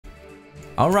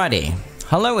Alrighty.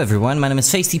 Hello everyone, my name is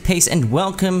FastyPace and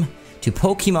welcome to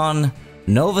Pokemon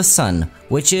Nova Sun,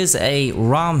 which is a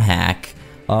ROM hack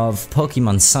of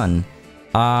Pokemon Sun,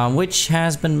 which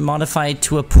has been modified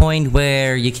to a point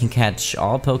where you can catch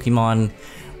all Pokemon,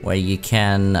 where you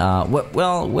can,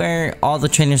 where all the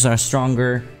trainers are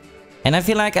stronger. And I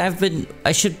feel like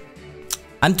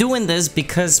I'm doing this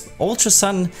because Ultra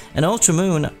Sun and Ultra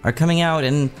Moon are coming out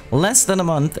in less than a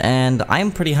month, and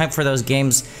I'm pretty hyped for those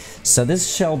games. So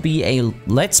this shall be a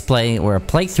let's play or a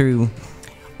playthrough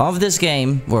of this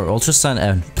game, or Ultra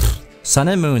Sun, Sun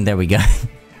and Moon. There we go.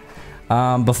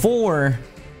 Before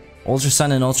Ultra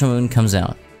Sun and Ultra Moon comes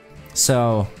out.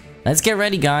 So let's get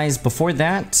ready, guys. Before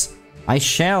that, I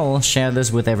shall share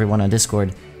this with everyone on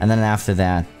Discord, and then after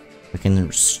that, we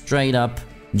can straight up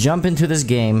jump into this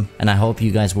game, and I hope you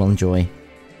guys will enjoy.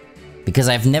 Because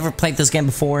I've never played this game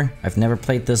before. I've never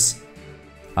played this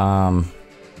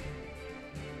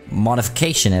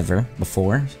modification ever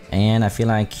before, and I feel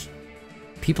like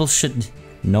people should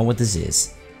know what this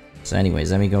is. So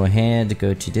anyways, let me go ahead,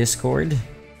 go to Discord,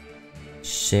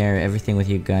 share everything with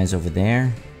you guys over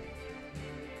there.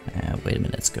 Wait a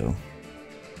minute, let's go.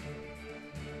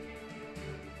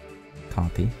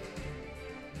 Copy.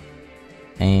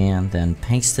 And then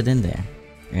paste it in there.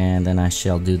 And then I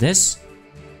shall do this.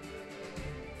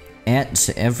 At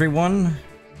everyone,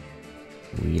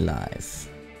 we live.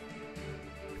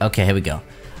 Okay, here we go.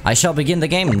 I shall begin the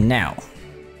game now.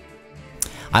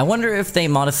 I wonder if they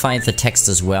modified the text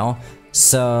as well.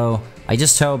 So I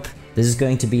just hope this is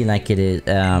going to be like it is,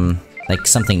 like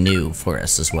something new for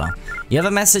us as well. You have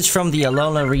a message from the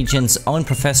Alola region's own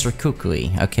Professor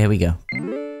Kukui. Okay, here we go.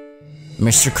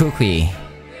 Mr. Kukui,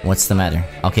 what's the matter?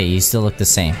 Okay, you still look the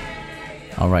same.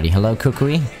 Alrighty, hello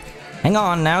Kukui. Hang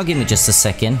on now, give me just a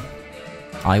second.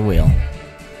 I will.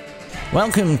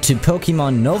 Welcome to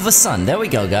Pokemon Nova Sun. There we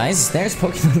go, guys. There's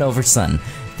Pokemon Nova Sun.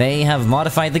 They have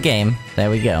modified the game. There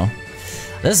we go.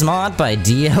 This mod by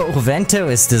Dio Vento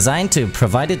is designed to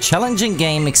provide a challenging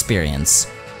game experience.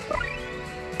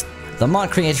 The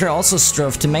mod creator also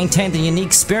strove to maintain the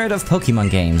unique spirit of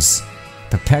Pokemon games.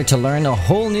 Prepare to learn a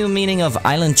whole new meaning of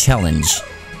Island Challenge.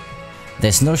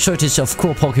 There's no shortage of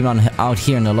cool Pokemon out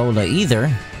here in Alola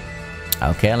either.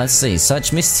 Okay, let's see.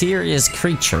 Such mysterious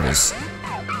creatures.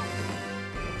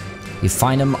 You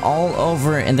find them all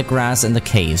over in the grass, in the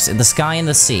caves, in the sky, and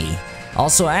the sea.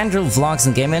 Also, Andrew Vlogs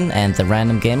and Gaming and the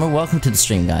Random Gamer, welcome to the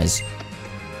stream, guys.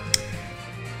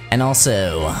 And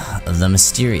also, the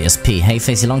mysterious P. Hey,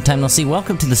 Facey, long time no see.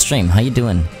 Welcome to the stream. How you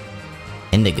doing?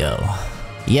 Indigo.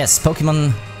 Yes,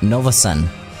 Pokemon Nova Sun.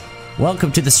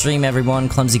 Welcome to the stream, everyone.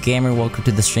 Clumsy Gamer, welcome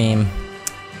to the stream.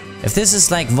 If this is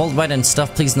like worldwide and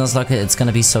stuff, please Nuzlocke it. It's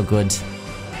gonna be so good.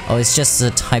 Oh, it's just a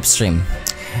type stream.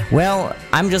 Well,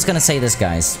 I'm just gonna say this,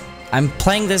 guys. I'm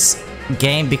playing this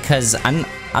game because I'm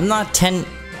not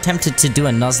tempted to do a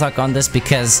Nuzlocke on this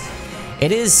because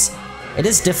it is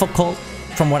difficult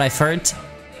from what I've heard,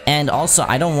 and also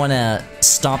I don't want to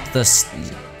stop the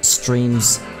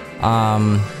streams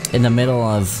in the middle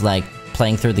of like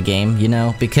playing through the game, you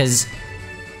know, because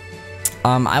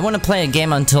I want to play a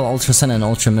game until Ultra Sun and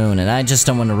Ultra Moon, and I just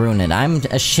don't want to ruin it. I'm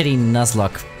a shitty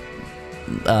Nuzlocke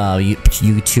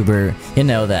YouTuber, you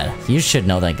know that. You should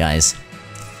know that, guys.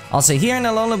 Also, here in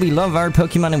Alola, we love our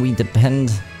Pokemon and we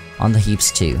depend on the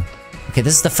heaps too. Okay,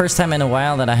 this is the first time in a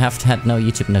while that I have had no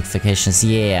YouTube notifications.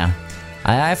 Yeah,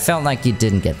 I felt like you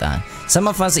didn't get that. Some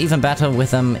of us even battle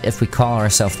with them if we call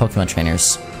ourselves Pokemon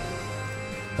trainers.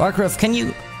 Warcraft, can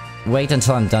you wait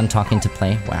until I'm done talking to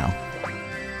play? Wow.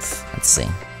 Let's see.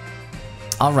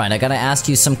 Alright, I gotta ask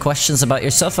you some questions about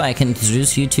yourself so I can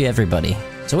introduce you to everybody.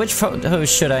 So which photo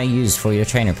should I use for your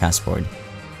trainer passport?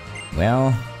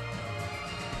 Well,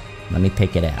 let me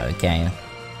pick it out, okay?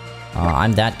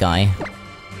 I'm that guy.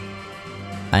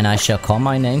 And I shall call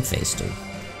my name Fasty.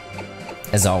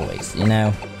 As always, you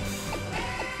know.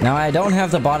 Now I don't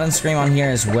have the bottom screen on here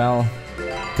as well,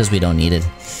 because we don't need it.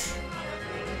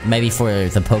 Maybe for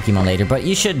the Pokemon later, but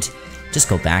you should just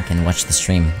go back and watch the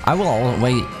stream. I will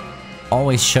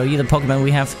always show you the Pokemon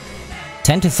we have.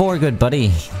 10 to 4, good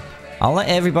buddy. I'll let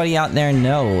everybody out there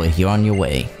know you're on your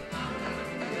way.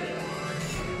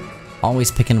 Always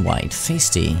picking white.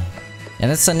 Fasty. And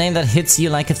that's a name that hits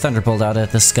you like a thunderbolt out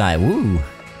of the sky. Woo!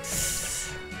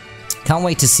 Can't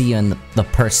wait to see you in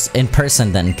in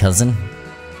person then, cousin.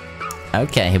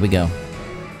 Okay, here we go.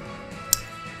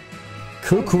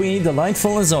 Kukui,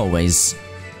 delightful as always.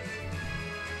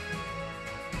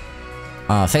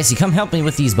 Fasty, come help me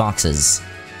with these boxes.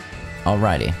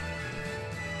 Alrighty.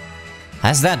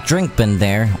 Has that drink been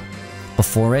there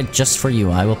before it? Just for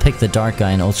you. I will pick the dark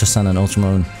guy in Ultra Sun and Ultra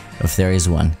Moon if there is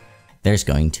one. There's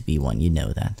going to be one, you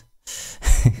know that.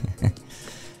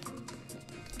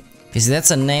 You see,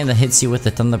 that's a name that hits you with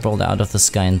the thunderbolt out of the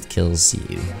sky and kills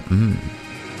you.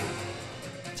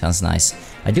 Sounds nice.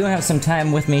 I do have some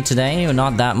time with me today,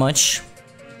 not that much.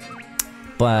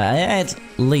 But I at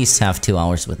least have 2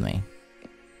 hours with me.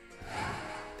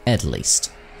 At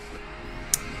least.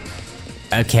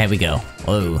 Okay, here we go.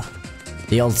 Whoa.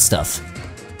 The old stuff.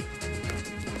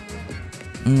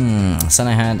 So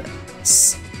I had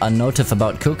a notif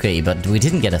about Cookie, but we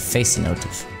didn't get a Fasty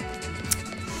notif.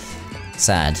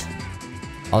 Sad.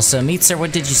 Also, Meetzer,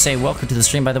 what did you say? Welcome to the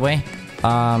stream, by the way.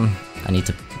 I need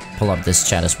to pull up this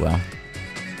chat as well.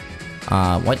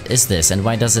 What is this, and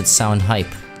why does it sound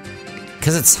hype?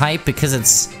 Because it's hype, because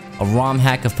it's a ROM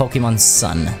hack of Pokemon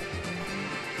Sun.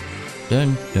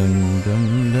 Dun dun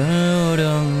dun dun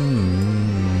dun.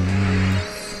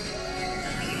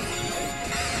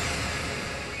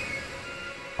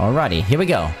 Alrighty, here we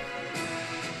go.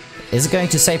 Is it going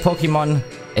to say Pokemon?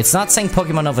 It's not saying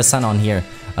Pokemon Nova Sun on here.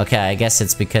 Okay, I guess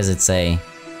it's because it's a...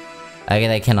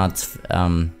 I cannot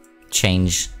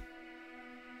change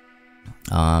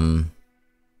the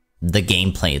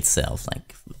gameplay itself,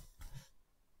 like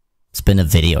spin a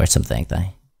video or something like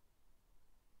that.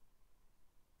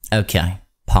 Okay,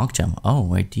 PogChamp. Oh,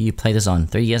 where do you play this on?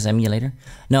 3DS emulator?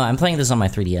 No, I'm playing this on my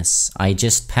 3DS. I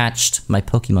just patched my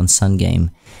Pokemon Sun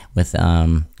game with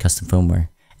custom firmware,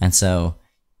 and so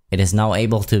it is now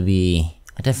able to be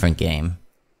a different game.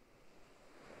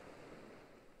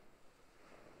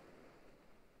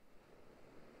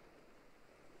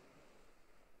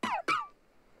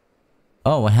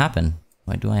 Oh, what happened?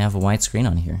 Why do I have a white screen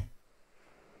on here?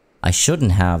 I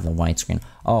shouldn't have a white screen.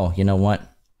 Oh, you know what?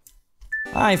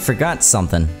 I forgot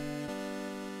something.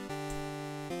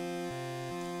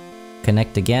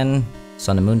 Connect again.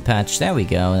 Sun and Moon patch. There we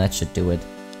go. That should do it.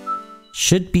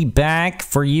 Should be back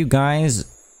for you guys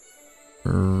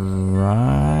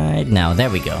right now.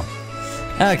 There we go.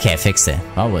 Okay, fixed it.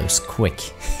 Oh, it was quick.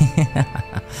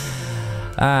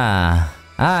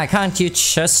 Can't you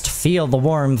just feel the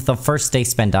warmth the first day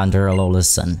spent under Alola's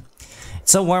sun?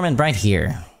 It's so warm and bright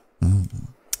here.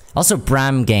 Also,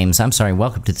 Bram Games, I'm sorry,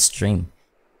 welcome to the stream.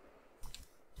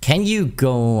 Can you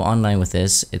go online with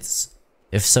this?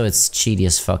 If so, it's cheaty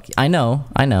as fuck. I know,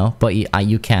 but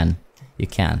you can. You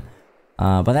can.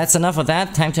 But that's enough of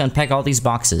that. Time to unpack all these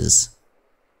boxes.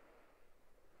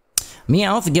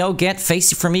 Meowth, go get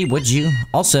Fasty for me, would you?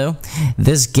 Also,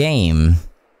 this game...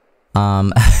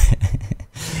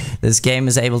 this game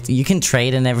is able to... You can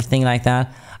trade and everything like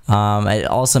that. It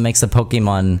also makes the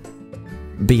Pokemon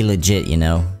be legit, you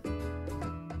know?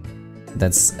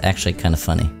 That's actually kind of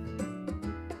funny.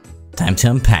 Time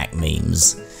to unpack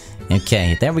memes.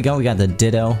 Okay, there we go. We got the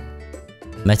Ditto.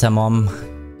 Metamom.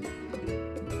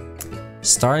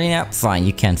 Starting up? Fine,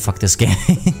 you can't fuck this game.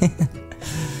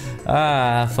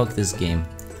 Fuck this game.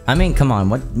 I mean, come on,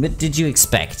 what did you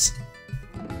expect?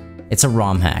 It's a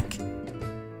ROM hack.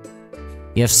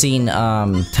 You have seen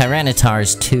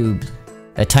Tyranitar's tube,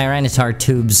 Tyranitar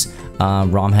Tube's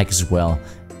ROM hack as well.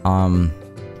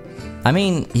 I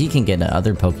mean, he can get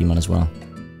other Pokemon as well.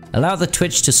 Allow the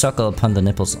twitch to suckle upon the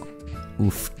nipples.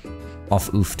 Oof.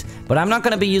 Oofed. But I'm not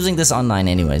gonna be using this online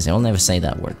anyways. I'll never say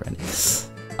that word right.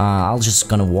 I'll just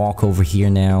gonna walk over here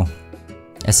now.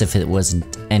 As if it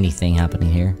wasn't anything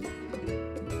happening here.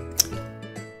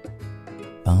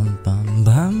 Bum bum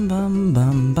bum bum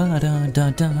bum ba da da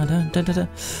da da da da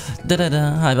da da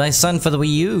da. I buy Sun for the Wii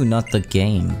U, not the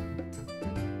game.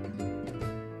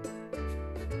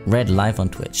 Red live on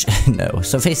Twitch. No.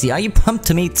 So Fasty, are you pumped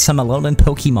to meet some Alolan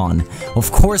Pokemon?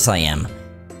 Of course I am.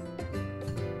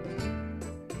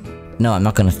 No, I'm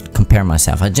not gonna compare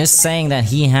myself. I'm just saying that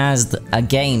he has a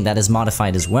game that is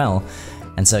modified as well.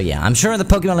 And so yeah, I'm sure the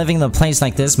Pokemon living in a place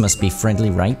like this must be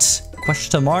friendly, right?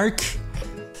 Question mark?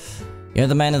 You're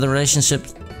the man of the relationship,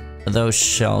 those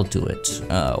shall do it.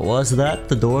 Was that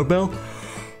the doorbell?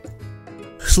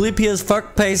 Sleepy as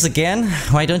fuck Pace again?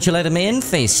 Why don't you let him in,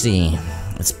 Fasty?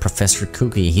 It's Professor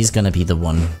Cookie, he's gonna be the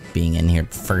one being in here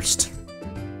first.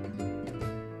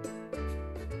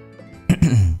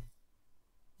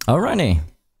 Alrighty.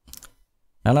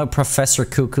 Hello, Professor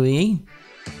Kukui.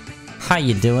 How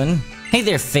you doing? Hey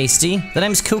there, Fasty. The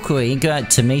name's Kukui. Glad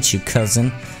to meet you,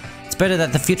 cousin. It's better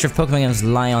that the future of Pokemon games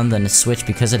lie on than the Switch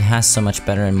because it has so much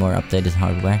better and more updated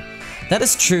hardware. That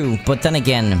is true, but then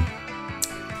again,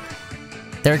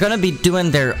 they're gonna be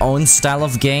doing their own style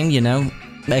of game, you know?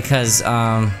 Because,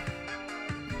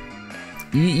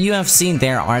 you have seen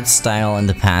their art style in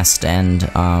the past, and,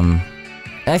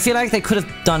 I feel like they could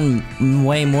have done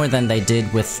way more than they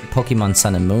did with Pokemon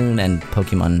Sun and Moon and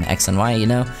Pokemon X and Y, you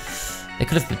know? They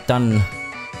could have done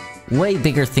way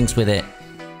bigger things with it.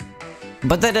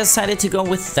 But they decided to go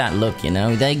with that look, you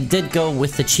know? They did go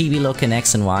with the chibi look in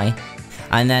X and Y.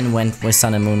 And then went with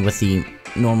Sun and Moon with the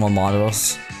normal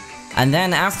models. And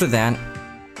then after that,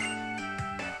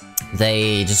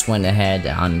 they just went ahead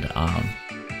and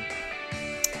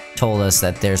told us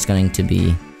that there's going to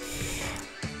be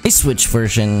a Switch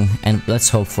version, and let's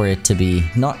hope for it to be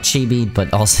not chibi,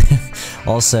 but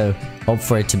also hope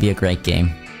for it to be a great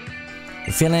game.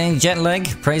 You feeling any jet lag?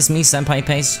 Praise me,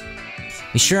 SHITPOSTING.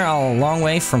 Be sure I'm a long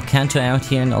way from Kanto out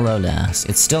here in Alola.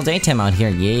 It's still daytime out here,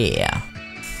 yeah.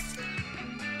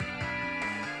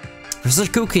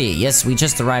 Professor Cookie, yes, we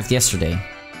just arrived yesterday.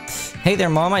 Hey there,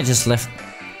 Mom, I just left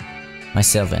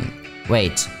myself in.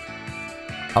 Wait.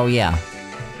 Oh yeah.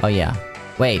 Oh yeah.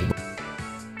 Wait.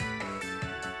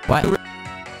 What?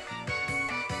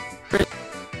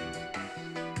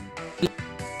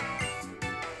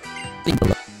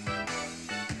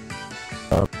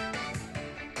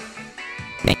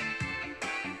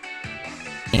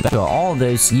 All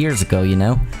those years ago, you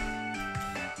know.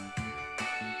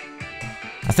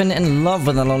 I've been in love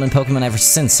with Alolan Pokemon ever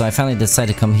since, so I finally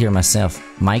decided to come here myself.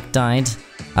 Mike died?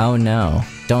 Oh no.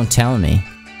 Don't tell me.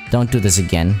 Don't do this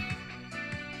again.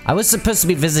 I was supposed to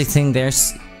be visiting there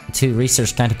to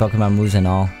research kind of Pokemon moves and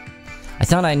all. I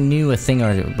thought I knew a thing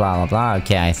or blah blah blah.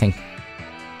 Okay, I think...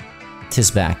 Tis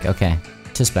back. Okay.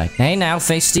 Tis back. Hey now,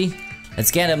 Fasty.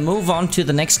 Let's get a move on to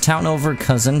the next town over,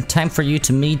 cousin. Time for you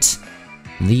to meet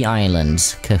the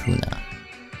island, Kahuna.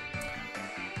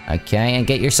 Okay, and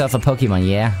get yourself a Pokemon,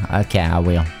 yeah? Okay, I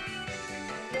will.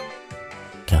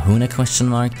 Kahuna question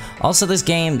mark. Also this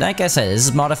game, like I said, this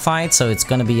is modified, so it's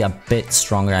gonna be a bit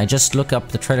stronger. I just looked up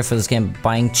the trailer for this game.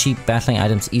 Buying cheap battling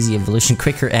items, easy evolution,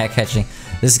 quicker egg hatching.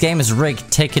 This game is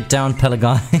rigged. Take it down,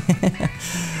 Pelagon.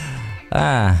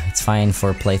 Ah, it's fine for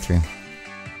a playthrough.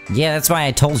 Yeah, that's why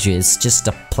I told you, it's just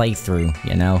a playthrough,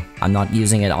 you know? I'm not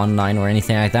using it online or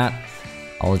anything like that.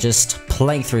 I'll just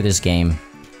play through this game.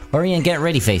 Hurry and get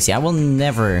ready, Facey. I will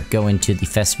never go into the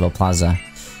festival plaza.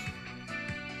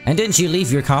 And didn't you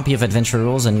leave your copy of Adventure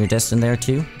Rules and your desk in there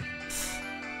too?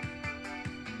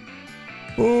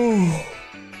 Oh.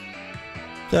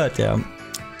 God damn.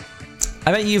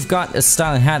 I bet you've got a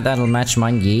styling hat that'll match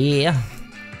mine, yeah.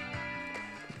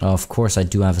 Oh, of course I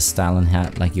do have a styling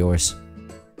hat like yours.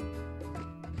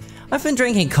 I've been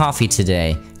drinking coffee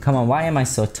today. Come on, why am I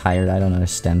so tired? I don't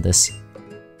understand this.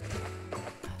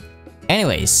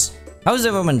 Anyways, how's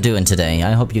everyone doing today?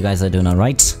 I hope you guys are doing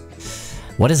alright.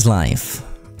 What is life?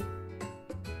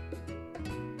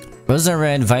 Roses are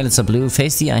red, violets are blue.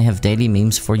 Fasty, I have daily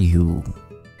memes for you.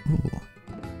 Ooh.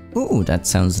 Ooh, that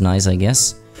sounds nice, I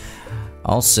guess.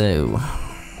 Also,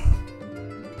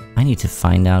 I need to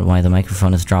find out why the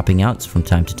microphone is dropping out from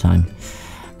time to time.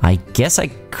 I guess I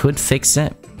could fix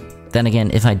it. Then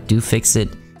again, if I do fix it,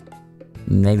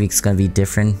 maybe it's gonna be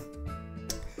different.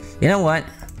 You know what?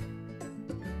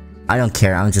 I don't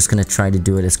care, I'm just gonna try to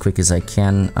do it as quick as I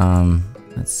can.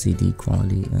 Let's see the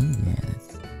quality. Oh yeah.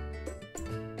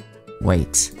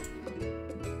 Wait.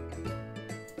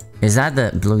 Is that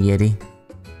the Blue Yeti?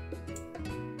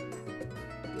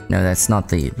 No, that's not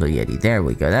the Blue Yeti. There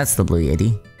we go, that's the Blue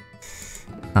Yeti.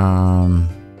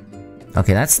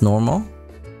 Okay, that's normal,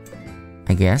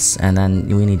 I guess. And then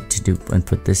we need to do and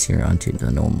put this here onto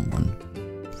the normal one.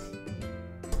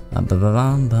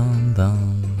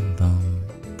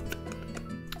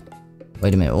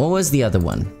 Wait a minute, what was the other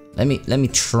one? Let me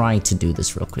try to do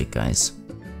this real quick, guys.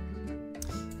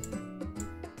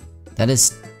 That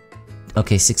is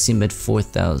okay, 16-bit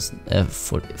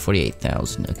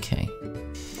 48,000, okay.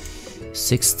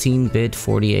 16-bit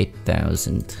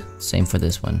 48,000. Same for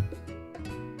this one.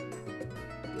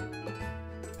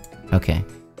 Okay.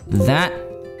 That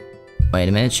wait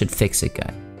a minute, should fix it,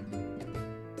 guy.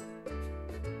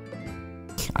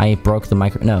 I broke the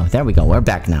micro. No, there we go. We're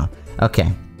back now.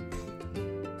 Okay.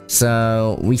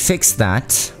 So we fixed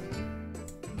that.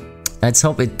 Let's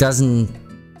hope it doesn't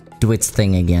do its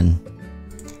thing again.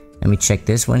 Let me check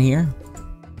this one here.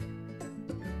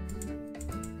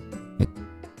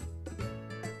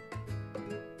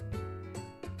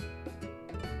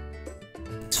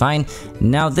 It's fine.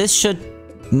 Now this should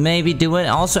maybe do it.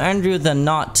 Also, Andrew the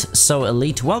Not So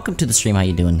Elite, welcome to the stream. How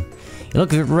you doing? You look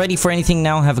ready for anything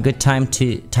now? Have a good time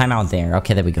out there.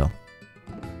 Okay, there we go.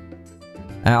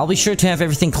 I'll be sure to have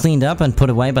everything cleaned up and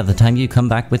put away by the time you come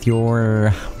back with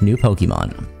your new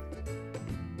Pokemon.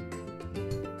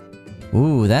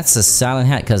 Ooh, that's a silent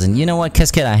hat, cousin. You know what,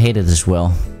 Cascade? I hate it as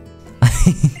well.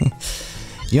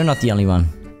 You're not the only one.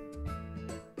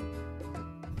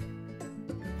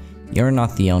 You're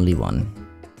not the only one.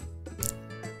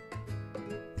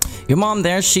 Your mom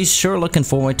there, she's sure looking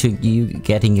forward to you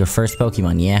getting your first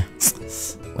Pokemon, yeah.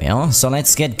 Well, so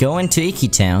let's get going to Iki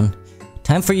Town.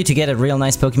 Time for you to get a real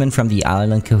nice Pokemon from the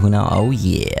Island Kahuna, oh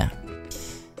yeah.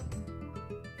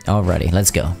 Alrighty,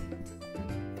 let's go.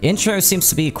 Intro seems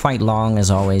to be quite long as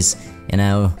always, you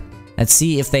know. Let's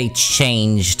see if they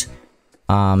changed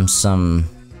some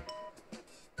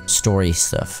story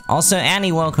stuff. Also,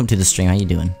 Annie, welcome to the stream. How you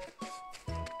doing?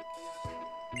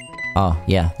 Oh,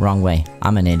 yeah, wrong way.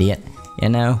 I'm an idiot, you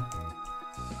know?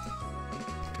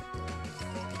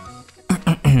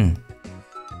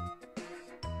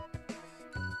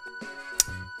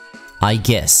 I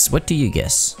guess. What do you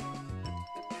guess?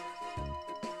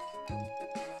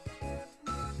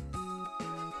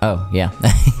 Oh, yeah.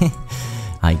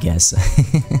 I guess.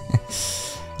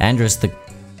 Andrew's the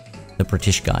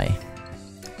British guy.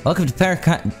 Welcome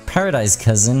to Paradise,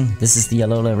 cousin. This is the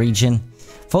Alola region.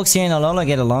 Folks here in Alola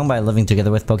get along by living together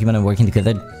with Pokemon and working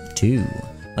together too.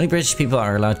 Only British people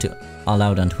are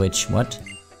allowed on Twitch. What?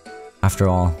 After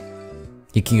all,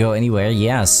 you can go anywhere.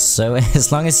 Yes. So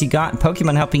as long as you got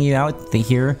Pokemon helping you out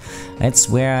here, that's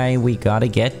where we gotta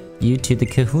get you to the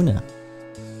Kahuna.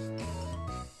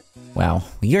 Wow,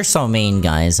 you're so mean,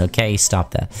 guys. Okay,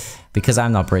 stop that. Because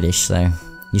I'm not British, so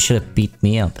you should have beat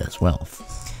me up as well.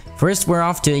 First, we're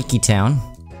off to Iki Town.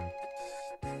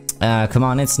 Come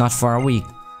on, it's not far. We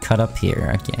cut up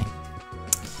here. Okay.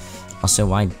 Also,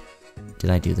 why did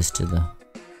I do this to the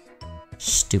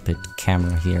stupid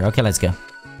camera here? Okay, let's go.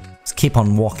 Let's keep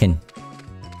on walking.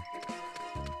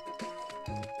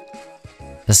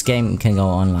 This game can go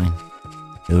online.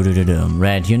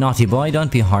 Red, you naughty boy,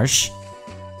 don't be harsh.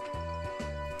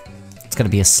 It's gonna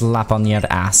be a slap on your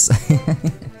ass.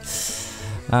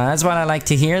 That's what I like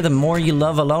to hear. The more you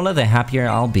love Alola, the happier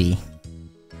I'll be.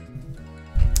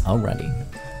 Alrighty.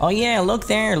 Oh yeah, look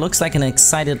there. Looks like an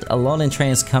excited Alolan train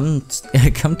has come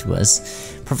to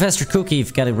us. Professor Cookie,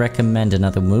 you've got to recommend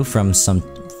another move for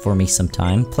me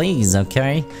sometime. Please,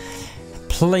 okay?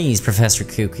 Please, Professor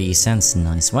Cookie. Sounds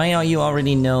nice. Well, you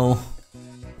already know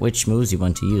which moves you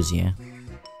want to use, yeah?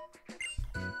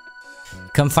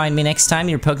 Come find me next time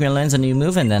your Pokemon learns a new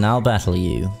move and then I'll battle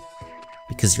you.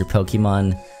 Because your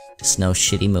Pokemon just know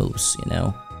shitty moves, you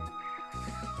know?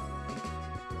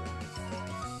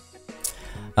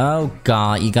 Oh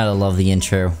god, you gotta love the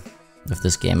intro of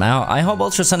this game. I hope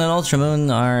Ultra Sun and Ultra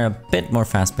Moon are a bit more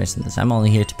fast-paced than this. I'm only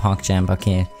here to Pok Jam,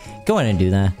 okay? Go in and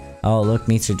do that. Oh, look,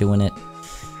 Meats are doing it.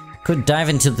 Could dive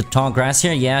into the tall grass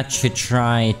here? Yeah, should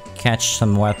try catch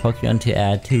some wild Pokemon to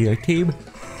add to your team.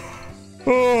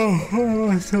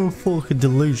 Oh, so fucking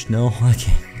delusional.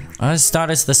 Okay.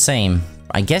 Starters the same.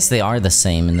 I guess they are the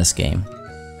same in this game.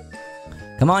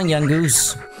 Come on, young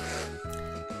goose.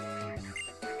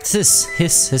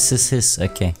 Hiss.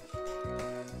 Okay.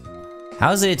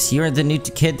 How's it? You're the new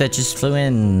kid that just flew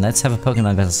in. Let's have a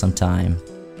Pokemon battle sometime.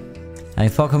 I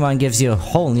mean, Pokemon gives you a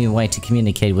whole new way to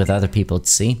communicate with other people,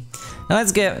 see? Now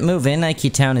let's get moving. Iki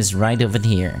Town is right over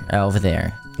here. Over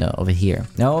there. No, over here.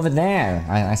 No, over there.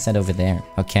 I said over there.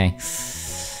 Okay.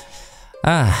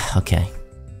 Okay.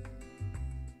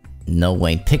 No,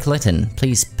 wait. Pick Litten.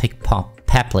 Please pick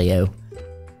Paplio.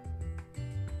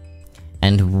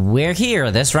 And we're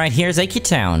here. This right here is Iki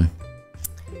Town.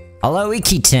 Hello,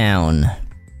 Iki Town.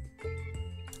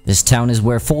 This town is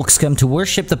where folks come to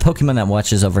worship the Pokemon that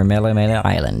watches over Mele Mele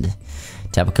Island.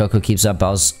 Tapu Koko keeps up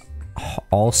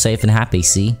all safe and happy,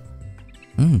 see?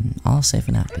 All safe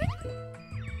and happy.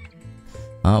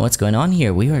 Oh, what's going on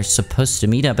here? We were supposed to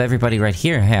meet up everybody right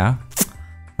here, yeah?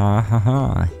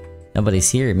 Nobody's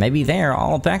here. Maybe they're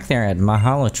all back there at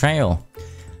Mahalo Trail.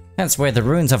 That's where the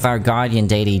ruins of our guardian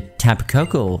deity Tapu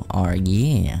Koko are,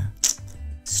 yeah.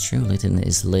 It's true, Litten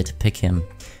is lit. Pick him.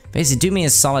 Basically, do me a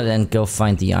solid and go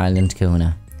find the island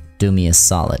Kahuna. Do me a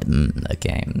solid.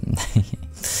 Okay.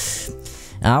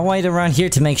 I'll wait around here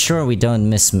to make sure we don't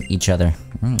miss each other.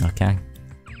 Okay.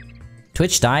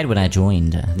 Twitch died when I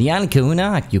joined. The island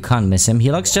Kahuna? You can't miss him.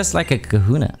 He looks just like a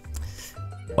Kahuna.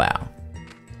 Wow.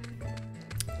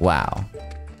 Wow.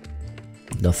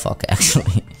 The fuck,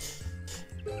 actually.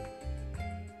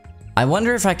 I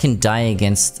wonder if I can die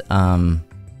against,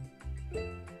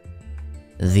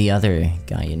 the other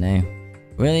guy, you know?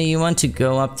 Really, you want to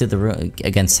go up to the room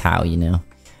against how, you know?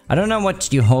 I don't know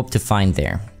what you hope to find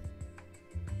there.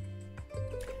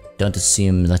 Don't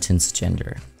assume Litten's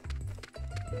gender.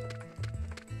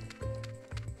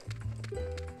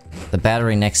 The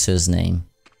battery next to his name.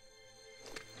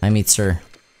 I meet Sir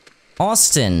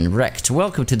Austin Wrecked.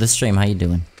 Welcome to the stream. How you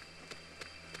doing?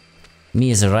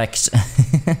 Me is wrecked.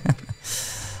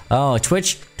 Oh,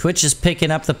 Twitch is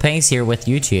picking up the pace here with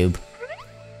YouTube.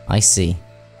 I see.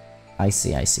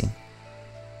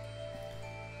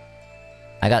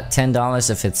 I got $10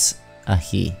 if it's a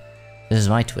he. This is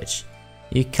my Twitch.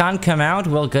 You can't come out,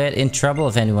 we'll get in trouble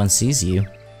if anyone sees you.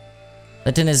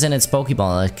 Litten is in its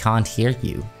Pokeball, it can't hear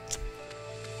you.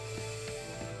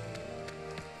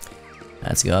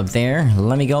 Let's go up there.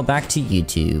 Let me go back to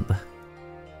YouTube.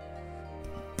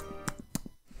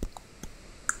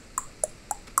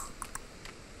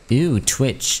 Ooh,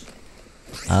 Twitch.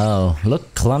 Oh,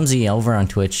 look clumsy over on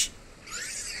Twitch.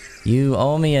 You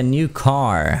owe me a new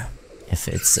car. If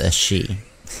it's a she.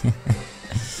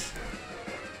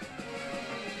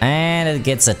 And it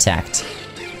gets attacked.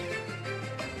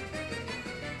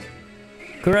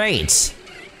 Great!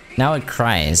 Now it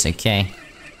cries, okay.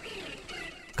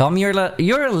 Call me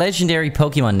you're a legendary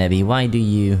Pokemon, Nebby. Why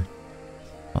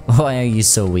are you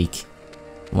so weak?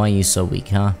 Why are you so weak,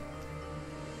 huh?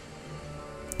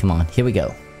 Come on, here we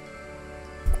go.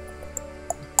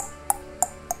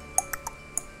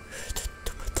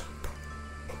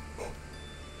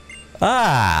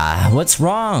 Ah, what's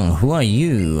wrong? Who are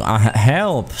you?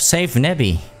 Help! Save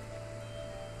Nebby.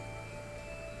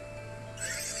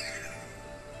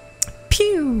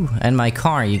 Pew! And my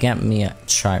car, you got me a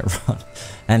Chiron.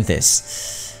 And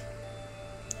this.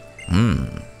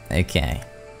 Okay.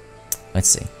 Let's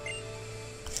see.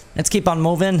 Let's keep on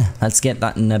moving. Let's get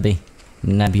that Nebby.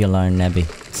 Nebular Nebby.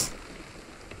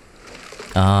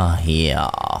 Ah, yeah.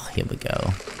 Here we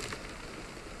go.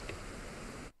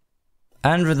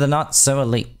 And with the not so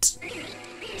elite.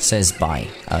 Says bye.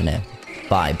 Oh no.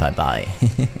 Bye, bye, bye.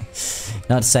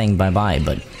 Not saying bye bye,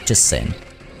 but just saying.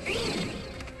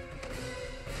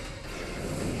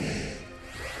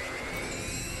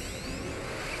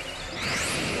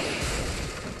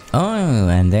 Oh,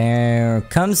 and there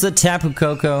comes the Tapu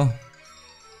Koko.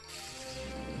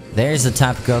 There's the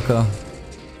Tapu Koko.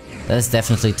 That's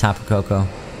definitely Tapu Koko.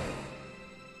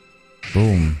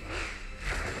 Boom.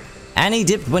 And he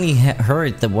dipped when he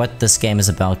heard what this game is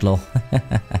about, lol.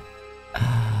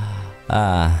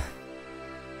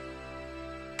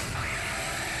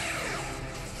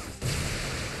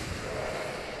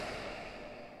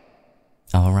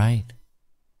 Alright.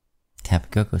 Tapu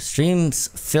Koko. Streams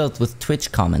filled with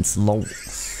Twitch comments, lol.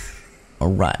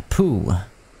 Alright, poo.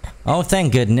 Oh,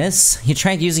 thank goodness. You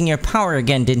tried using your power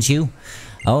again, didn't you?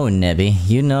 Oh, Nebby,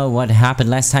 you know what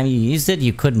happened last time you used it?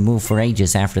 You couldn't move for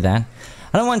ages after that.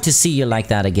 I don't want to see you like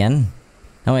that again.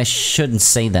 No, I shouldn't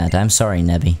say that. I'm sorry,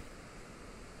 Nebby.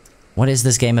 What is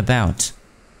this game about?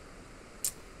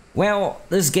 Well,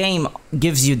 this game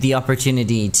gives you the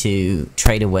opportunity to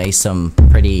trade away some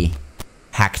pretty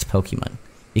hacked Pokemon.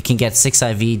 You can get 6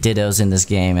 IV Dittos in this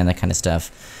game and that kind of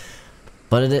stuff.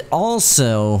 But it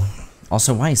also...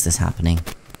 Also, why is this happening?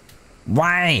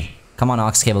 Why? Come on,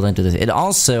 Oxcable, don't do this. It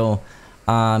also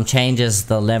changes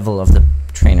the level of the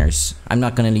trainers. I'm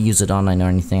not gonna use it online or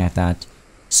anything like that,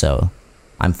 so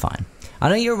I'm fine. I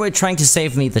know you were trying to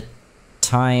save me the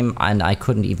time, and I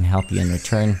couldn't even help you in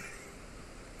return.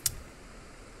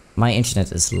 My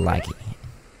internet is laggy.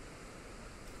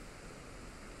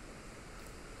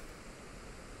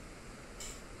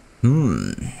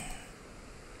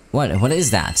 What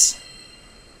is that?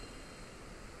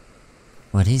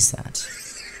 What is that?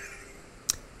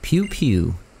 Pew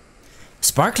pew.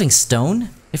 Sparkling stone?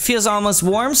 It feels almost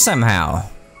warm somehow.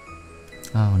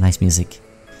 Oh, nice music.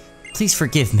 Please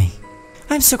forgive me.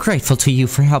 I'm so grateful to you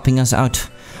for helping us out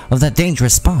of that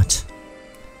dangerous spot.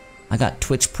 I got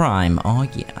Twitch Prime. Oh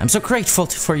yeah. I'm so grateful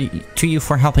to you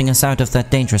for helping us out of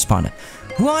that dangerous spot.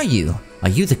 Who are you? Are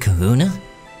you the Kahuna?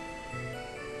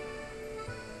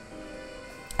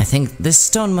 I think this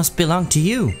stone must belong to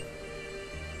you.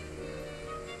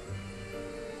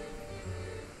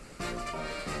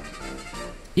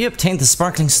 You obtained the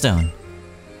sparkling stone.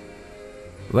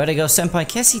 Where to go, Senpai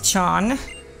Kessie-chan?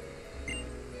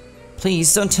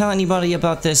 Please don't tell anybody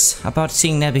about this, about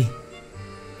seeing Nebby.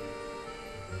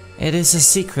 It is a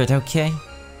secret, okay?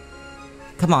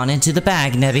 Come on, into the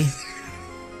bag, Nebby.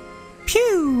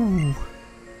 Pew!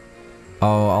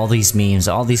 Oh, all these memes,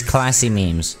 all these classy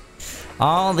memes.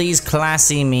 All these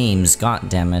classy memes. God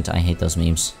damn it, I hate those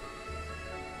memes.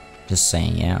 Just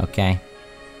saying, yeah, okay.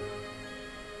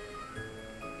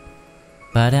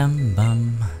 Ba-dum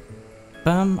bum.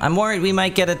 Bum. I'm worried we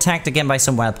might get attacked again by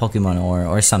some wild Pokemon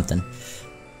or something.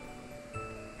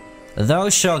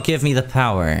 Those shall give me the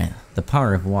power. The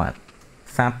power of what?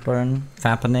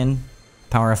 Fappening?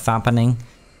 Power of fappening?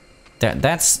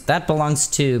 That belongs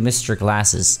to Mr.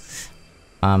 Glasses.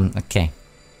 Okay.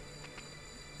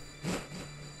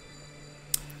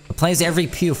 Replace every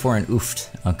pew for an oofed.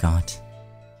 Oh god.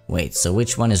 Wait, so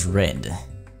which one is red?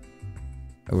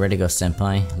 Where to go,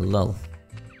 Senpai? Lol.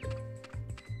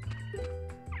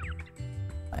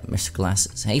 wears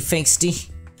glasses. Hey, Fasty.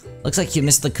 Looks like you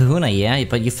missed the kahuna, yeah?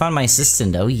 But you found my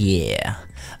assistant. Oh, yeah.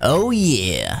 Oh,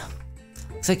 yeah.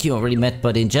 Looks like you already met,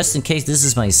 but just in case, this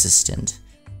is my assistant.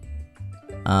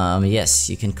 Yes,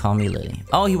 you can call me Lily.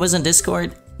 Oh, he was on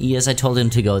Discord? Yes, I told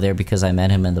him to go there because I met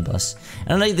him in the bus.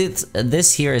 And like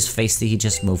this here is Fasty. He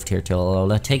just moved here to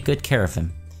Alola. Take good care of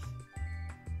him.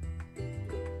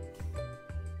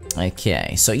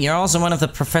 Okay, so you're also one of the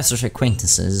professor's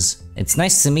acquaintances. It's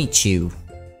nice to meet you.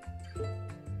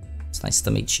 It's nice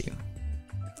to meet you.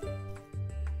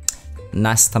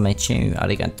 Nice to meet you.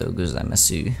 Arigatou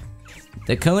gozaimasu.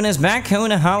 The kahuna is back.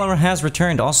 Kahuna Hala has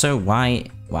returned. Also, why?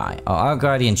 Oh, our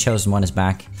guardian chosen one is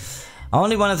back.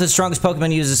 Only one of the strongest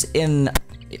Pokemon users in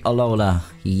Alola.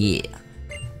 Yeah.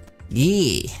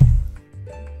 Yeah.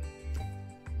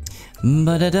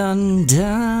 Ba-da-dun,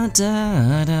 da-da-da-da.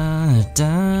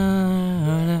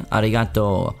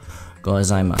 Arigato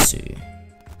gozaimasu.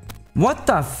 What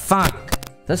the fuck?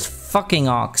 This fucking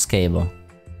aux cable.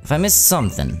 If I missed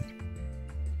something.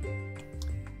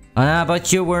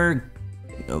 But you were...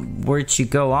 Where'd you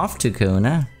go off to,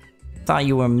 Kahuna? Thought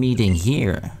you were meeting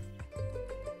here.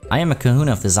 I am a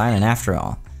kahuna of this island after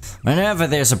all. Whenever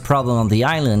there's a problem on the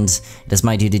island, it is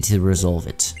my duty to resolve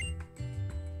it.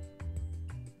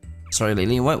 Sorry,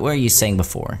 Lily, what were you saying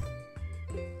before?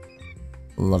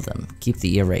 Love them. Keep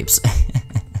the ear rapes.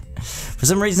 For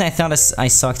some reason I thought I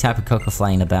saw Tapu Koko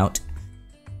flying about.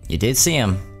 You did see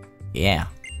him. Yeah,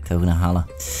 Kahuna Hala.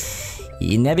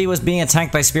 Nebby was being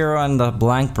attacked by Spearow on the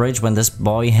blank bridge when this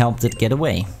boy helped it get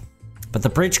away. But the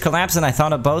bridge collapsed and I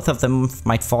thought both of them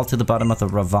might fall to the bottom of the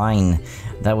ravine.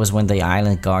 That was when the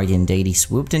island guardian deity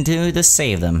swooped into to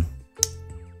save them.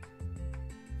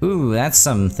 Ooh, that's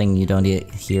something you don't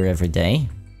hear every day.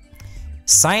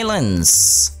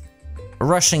 Silence!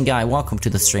 Russian guy, welcome to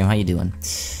the stream, how you doing?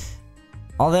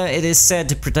 Although it is said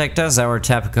to protect us, our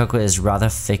Tapu Koko is a rather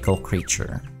fickle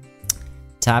creature.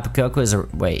 Tapu Koko is a...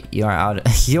 wait, you're out...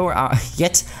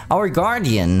 yet our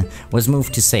guardian was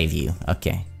moved to save you.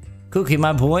 Okay. Cookie,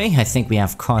 my boy, I think we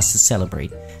have cause to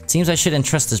celebrate. It seems I should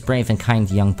entrust this brave and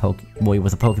kind young boy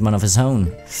with a Pokemon of his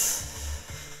own.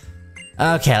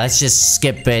 Okay, let's just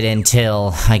skip it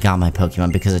until I got my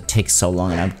Pokemon because it takes so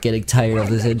long and I'm getting tired of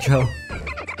this intro.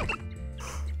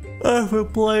 I've been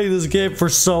playing this game for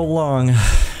so long.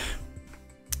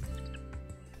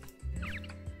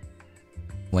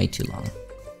 Way too long.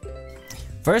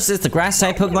 First is the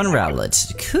Grass-type Pokemon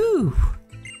Rowlet. Coo!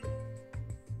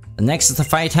 Next is the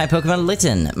Fire-type Pokemon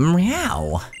Litten.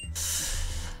 Meow!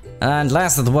 And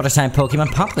last is the Water-type Pokemon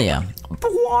Popplio.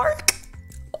 Bark!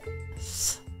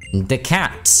 The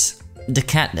cat.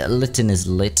 Litten is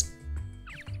lit.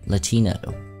 Latino.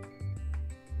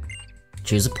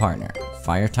 Choose a partner.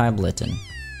 Fire-type Litten.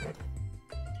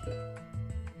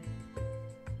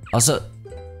 Also,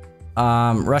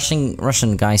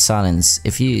 Russian guy silence.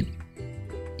 If you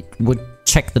would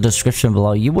check the description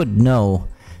below, you would know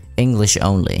English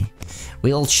only.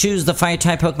 We'll choose the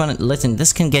Fire-type Pokemon Litten.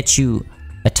 This can get you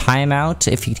a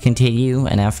timeout if you continue,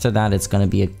 and after that it's gonna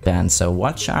be a ban, so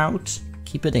watch out.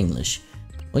 Keep it English.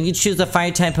 Will you choose the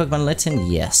Fire-type Pokemon Litten?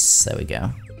 Yes, there we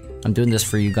go. I'm doing this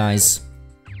for you guys.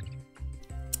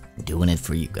 I'm doing it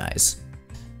for you guys.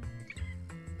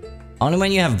 Only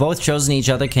when you have both chosen each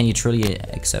other can you truly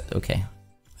accept. Okay,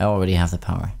 I already have the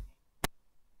power.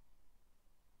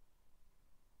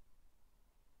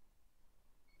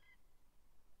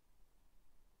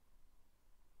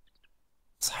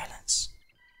 Silence.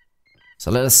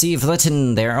 So let us see if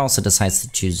Litten there also decides to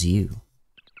choose you.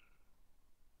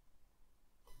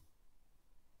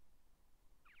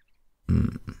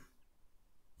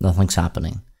 Nothing's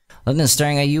happening. Litten is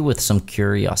staring at you with some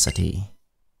curiosity.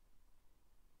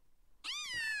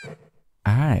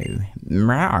 Oh,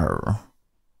 meow.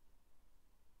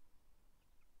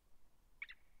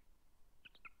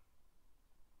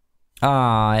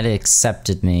 Ah, it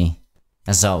accepted me.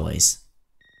 As always.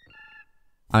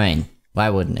 I mean, why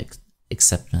wouldn't it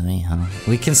accept me, huh?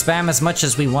 We can spam as much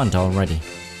as we want already.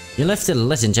 You lifted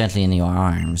Litten gently in your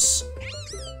arms.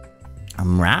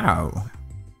 Meow.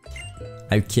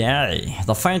 Okay.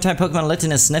 The Fire-type Pokemon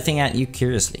Litten is sniffing at you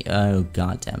curiously. Oh,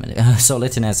 god damn it. So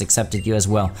Litten has accepted you as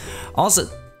well. Also,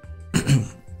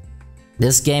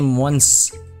 this game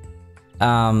wants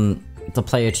the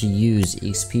player to use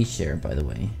XP share, by the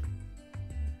way.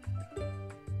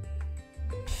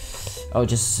 Oh,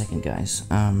 just a second, guys.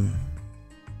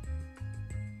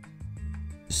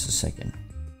 Just a second.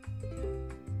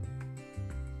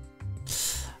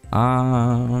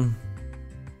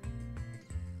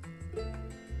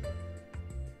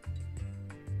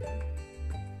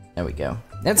 There we go.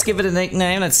 Let's give it a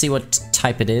nickname. Let's see what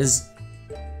type it is.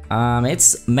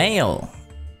 It's male.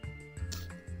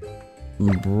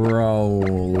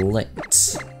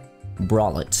 Brolette.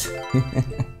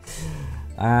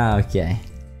 Okay.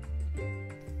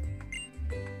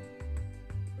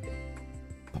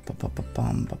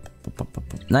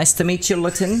 Nice to meet you,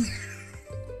 Luton.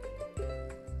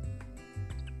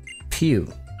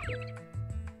 Pew.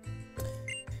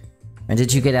 And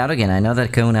did you get out again? I know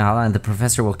that Konahala and the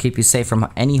professor will keep you safe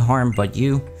from any harm, but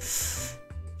you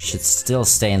should still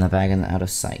stay in the bag and out of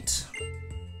sight.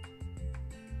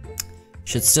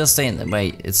 Should still stay in the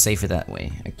way. It's safer that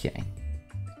way. Okay.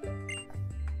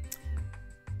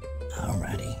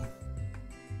 Alrighty.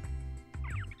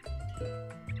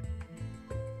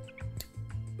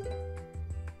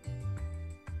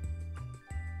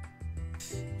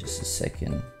 Just a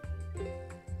second.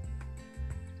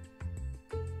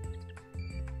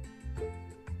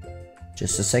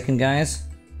 Just a second, guys.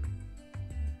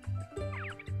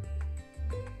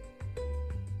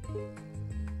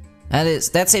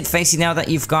 That's it, Fasty. Now that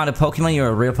you've got a Pokemon, you're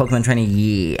a real Pokemon trainer.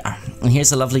 Yeah. And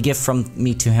here's a lovely gift from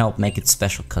me to help make it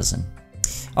special, cousin.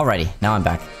 Alrighty, now I'm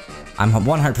back. I'm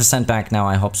 100% back now,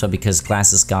 I hope so, because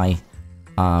Glasses Guy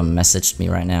messaged me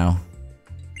right now.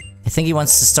 I think he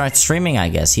wants to start streaming, I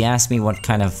guess. He asked me what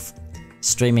kind of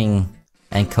streaming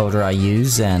encoder I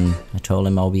use, and I told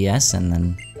him OBS, and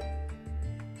then...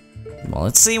 Well,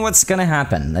 let's see what's gonna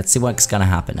happen. Let's see what's gonna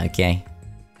happen, okay?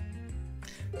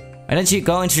 Why don't you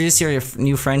go introduce your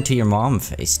new friend to your mom,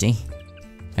 Fasty?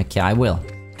 Okay, I will.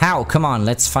 How? Come on,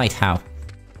 let's fight How.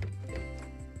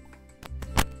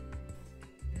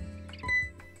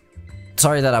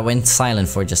 Sorry that I went silent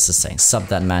for just a second. Sub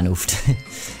that man oofed.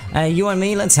 You and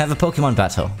me, let's have a Pokemon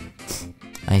battle.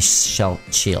 I shall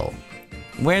chill.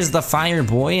 Where's the fire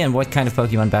boy, and what kind of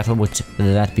Pokemon battle would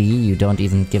that be? You don't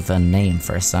even give a name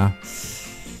first, huh?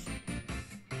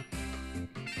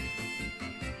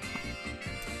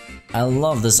 I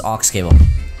love this aux cable.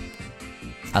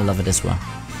 I love it as well.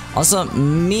 Also,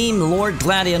 Meme Lord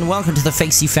Gladian, welcome to the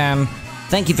Fasty fam.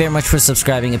 Thank you very much for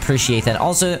subscribing, appreciate that.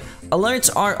 Also,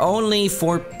 alerts are only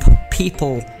for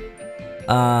people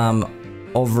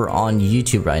over on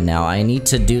YouTube right now. I need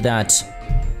to do that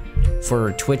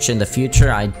for Twitch in the future.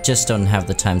 I just don't have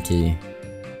the time to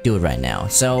do it right now.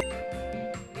 So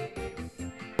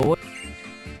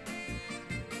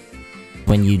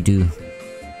when you do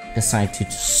decide to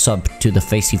sub to the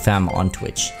Fasty fam on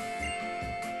Twitch.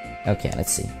 Okay,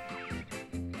 let's see.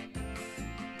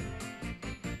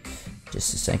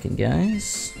 Just a second,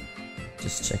 guys.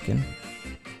 Just checking.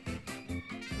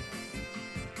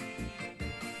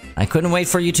 I couldn't wait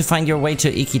for you to find your way to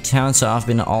Iki Town, so I've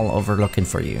been all over looking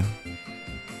for you.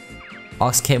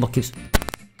 Aux cable keeps...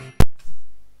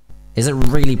 Is it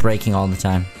really breaking all the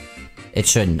time? It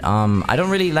shouldn't. I don't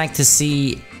really like to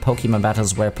see Pokemon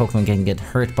battles where Pokemon can get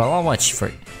hurt, but I'll watch for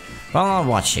it. Well, I'll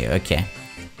watch you, okay.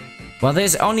 Well,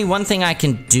 there's only one thing I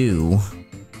can do.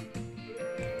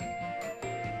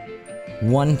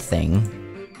 One thing.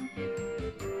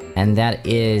 And that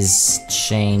is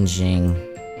changing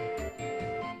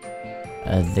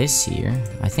this here.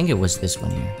 I think it was this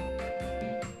one here.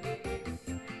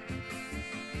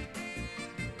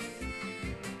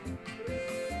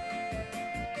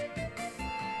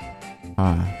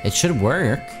 It should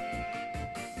work.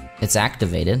 It's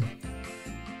activated.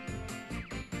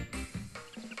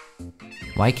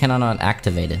 Why can I not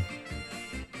activate it?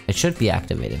 It should be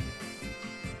activated.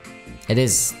 It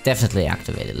is definitely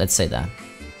activated, let's say that.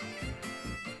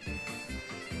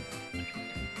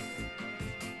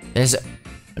 There's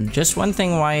just one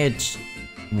thing why it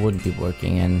wouldn't be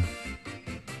working, and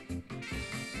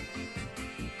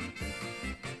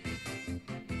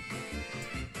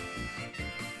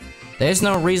there's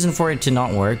no reason for it to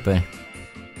not work, but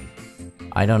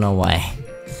I don't know why.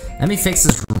 Let me fix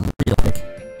this real quick.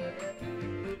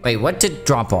 Wait, what did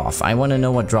drop off? I want to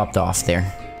know what dropped off there.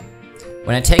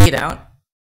 When I take it out...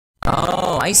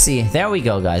 Oh, I see. There we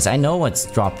go, guys. I know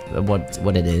what's dropped,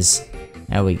 what it is.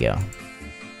 There we go.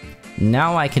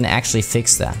 Now I can actually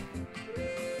fix that.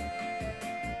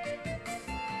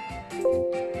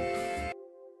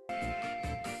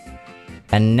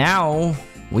 And now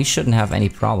we shouldn't have any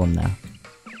problem now.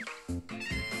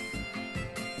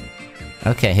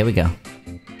 Okay, here we go.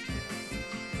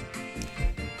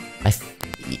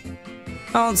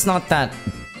 Oh, it's not that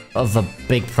of a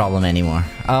big problem anymore.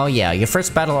 Oh yeah, your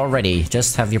first battle already.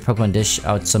 Just have your Pokemon dish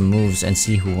out some moves and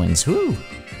see who wins. Woo!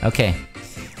 Okay.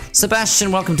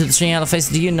 Sebastian, welcome to the stream. Hello, Face.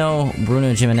 Do you know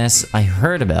Bruno Jimenez? I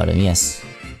heard about him, yes.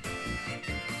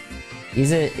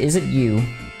 Is it you?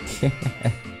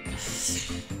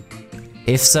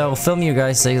 If so, film you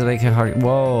guys say make it hard.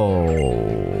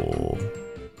 Whoa.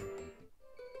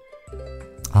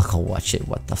 I'll go watch it.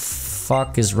 What the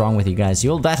fuck is wrong with you guys?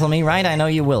 You'll battle me, right? I know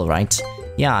you will, right?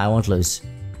 Yeah, I won't lose.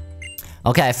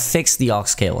 Okay, I fixed the aux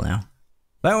cable now.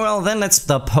 Well, then let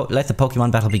the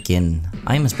Pokemon battle begin.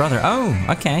 I am his brother. Oh,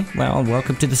 okay. Well,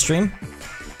 welcome to the stream.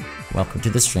 Welcome to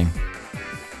the stream.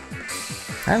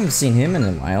 I haven't seen him in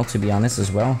a while, to be honest,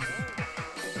 as well.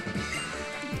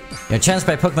 You're challenged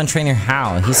by Pokemon Trainer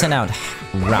How. He sent out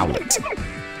Rowlet.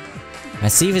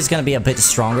 Let's see if he's gonna be a bit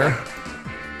stronger.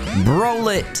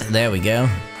 Brolette! There we go.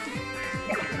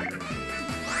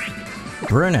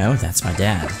 Bruno, that's my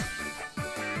dad.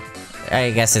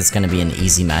 I guess it's gonna be an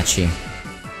easy match here.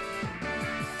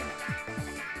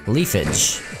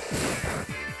 Leafage.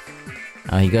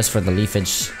 Oh, he goes for the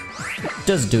Leafage.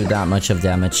 Doesn't do that much of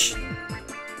damage.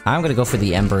 I'm gonna go for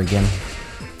the Ember again.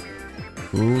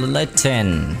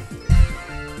 Litten.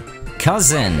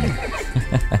 Cousin!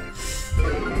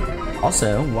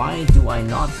 Also, why do I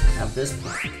not have this?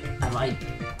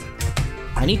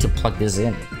 I need to plug this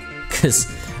in. Because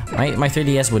my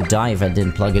 3DS would die if I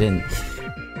didn't plug it in.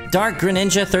 Dark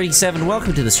Greninja 37,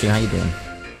 welcome to the stream. How you doing?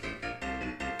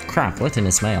 Crap, Litten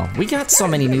is male. We got so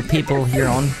many new people here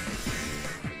on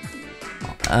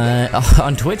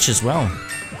Twitch as well.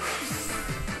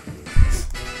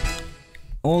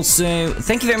 Also,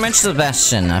 thank you very much,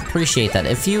 Sebastian. I appreciate that.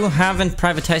 If you haven't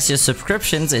privatized your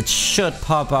subscriptions, it should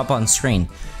pop up on screen.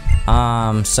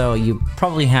 So you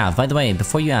probably have. By the way,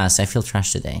 before you ask, I feel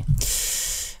trash today.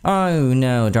 Oh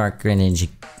no, Dark Greninja.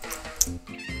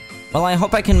 Well, I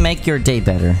hope I can make your day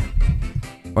better.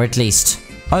 Or at least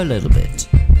a little bit.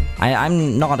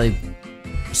 I'm not a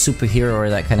superhero or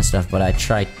that kind of stuff, but I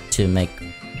try to make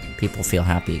people feel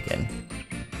happy again.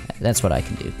 That's what I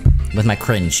can do. With my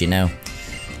cringe, you know?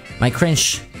 My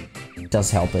cringe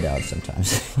does help it out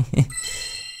sometimes.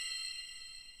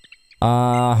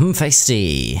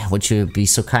 Fasty, would you be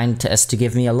so kind as to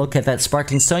give me a look at that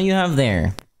sparkling stone you have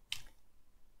there?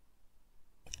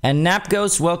 And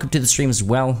Napghost, welcome to the stream as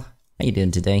well. How you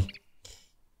doing today?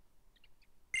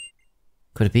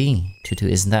 Could it be? Tutu,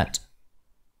 isn't that?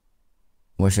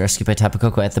 Was rescued by Tapu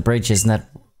Koko at the bridge, isn't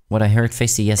that what I heard?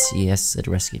 Fasty, yes, it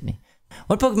rescued me.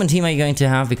 What Pokemon team are you going to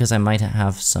have? Because I might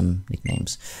have some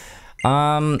nicknames.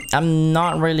 I'm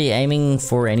not really aiming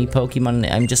for any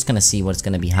Pokemon. I'm just gonna see what's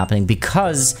gonna be happening.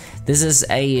 Because this is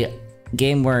a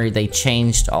game where they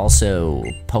changed also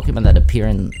Pokemon that appear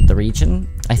in the region.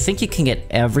 I think you can get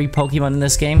every Pokemon in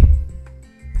this game.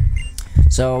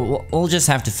 So we'll just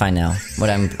have to find out what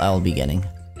I'll be getting.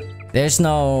 There's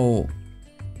no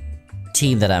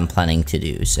team that I'm planning to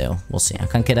do, so we'll see. I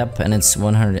can't get up and it's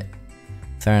 100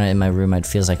 Fahrenheit in my room. It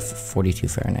feels like 42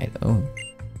 Fahrenheit. Oh.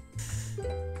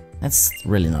 That's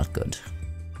really not good.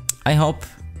 I hope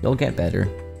you'll get better.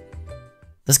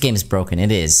 This game is broken.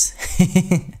 It is.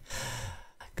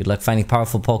 Good luck finding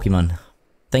powerful Pokemon.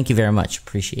 Thank you very much.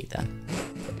 Appreciate that.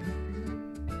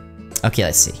 Okay,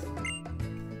 let's see.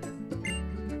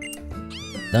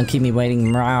 Don't keep me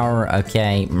waiting. Meow.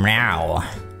 Okay, meow.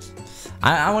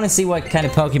 I want to see what kind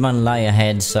of Pokemon lie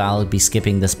ahead, so I'll be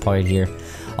skipping this part here.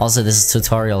 Also, this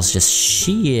tutorial is just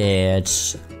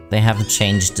shit. They haven't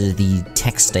changed the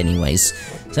text anyways,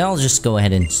 so I'll just go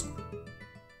ahead and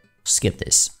skip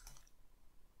this.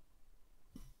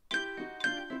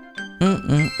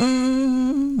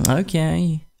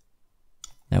 Okay.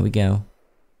 There we go.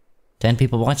 10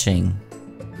 people watching.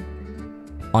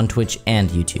 On Twitch and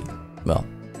YouTube. Well,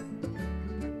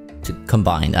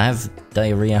 combined. I have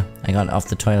diarrhea. I got off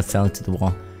the toilet, fell into the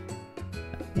wall.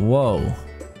 Whoa.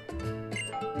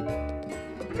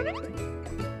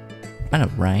 I know,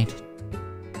 right?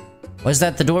 Was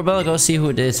that the doorbell? Go see who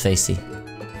it is, Fasty.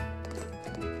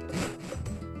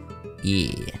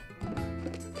 Yeah.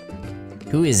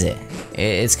 Who is it?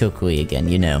 It's Kukui again,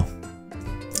 you know.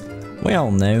 We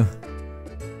all know.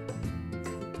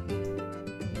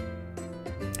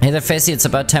 Hey there, Fasty, it's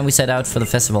about time we set out for the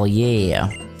festival, yeah.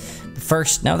 But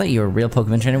first, now that you're a real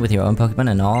Pokemon trainer with your own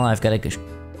Pokemon and all, I've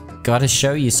gotta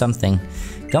show you something.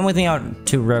 Come with me out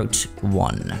to Route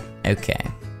 1. Okay.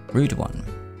 Route 1.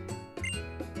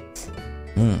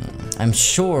 I'm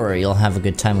sure you'll have a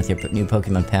good time with your new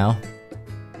Pokemon pal.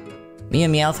 Me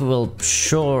and Meowth will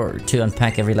sure to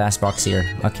unpack every last box here.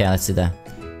 Okay, let's do that.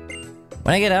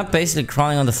 When I get up, basically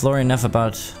crawling on the floor, enough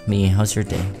about me. How's your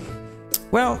day?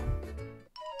 Well,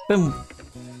 been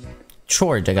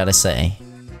short, I gotta say.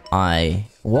 I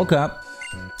woke up,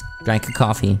 drank a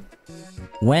coffee,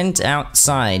 went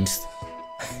outside,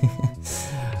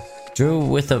 drove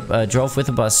with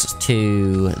a bus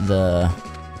to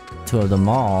the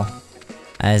mall,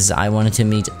 as I wanted to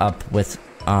meet up with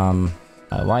my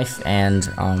wife, and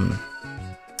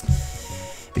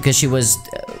because she was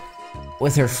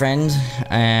with her friend,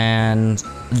 and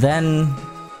then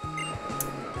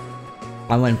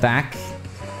I went back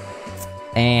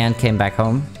and came back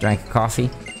home, drank a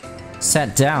coffee,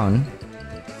 sat down,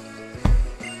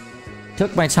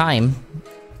 took my time,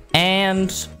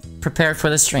 and prepared for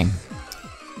the stream.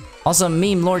 Also,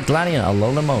 meme Lord Gladian,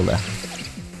 Alola Mola.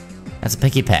 That's a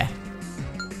picky pair.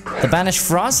 The Banished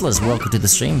Frostless, welcome to the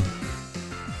stream.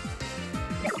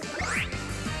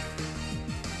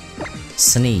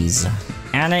 Sneeze.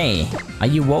 Annie, are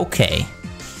you okay?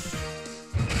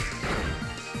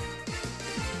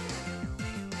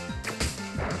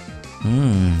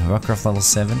 Rockruff level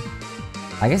 7.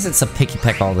 I guess it's a picky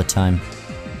peck all the time.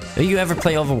 Do you ever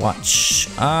play Overwatch?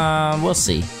 We'll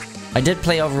see. I did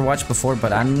play Overwatch before,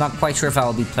 but I'm not quite sure if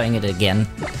I'll be playing it again.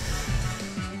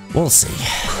 We'll see.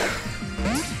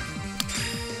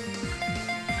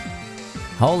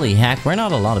 Holy heck, we're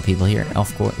not a lot of people here,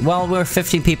 of course. Well, we're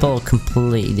 50 people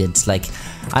completed. Like,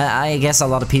 I guess a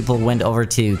lot of people went over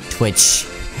to Twitch,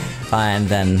 and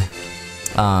then,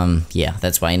 yeah,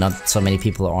 that's why not so many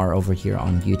people are over here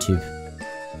on YouTube.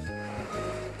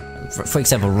 For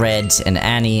example, Red and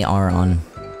Annie are on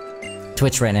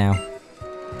Twitch right now.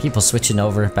 People switching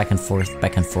over, back and forth,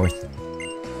 back and forth.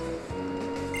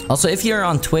 Also, if you're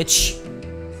on Twitch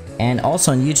and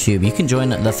also on YouTube, you can join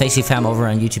the Fasty fam over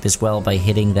on YouTube as well by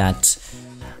hitting that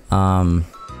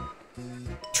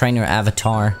trainer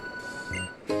avatar.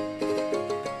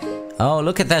 Oh,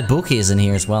 look at that, Buki is in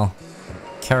here as well.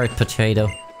 Carrot potato.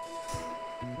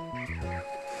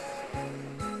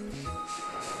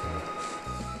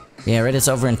 Yeah, Reddit's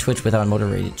over in Twitch without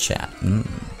moderated chat.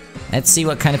 Let's see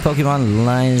what kind of Pokemon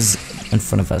lies in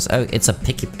front of us. Oh, it's a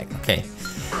picky peck. Okay.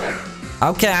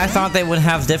 Okay, I thought they would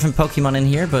have different Pokemon in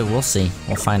here, but we'll see.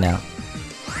 We'll find out.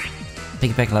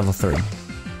 Picky peck level 3.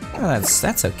 Oh,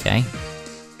 that's okay.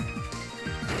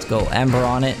 Let's go Ember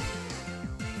on it.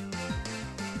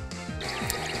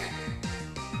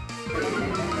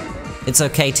 It's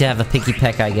okay to have a picky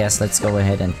peck, I guess. Let's go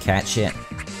ahead and catch it.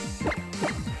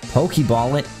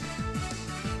 Pokeball it.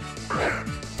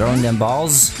 Throwing them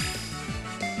balls.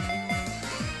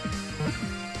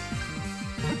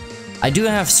 I do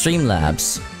have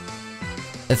Streamlabs.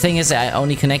 The thing is, I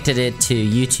only connected it to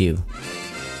YouTube.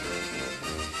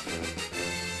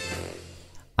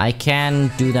 I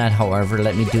can do that, however.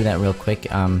 Let me do that real quick.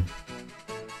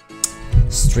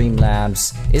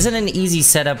 Streamlabs. Is it an easy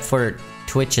setup for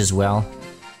Twitch as well?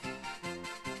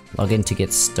 Log in to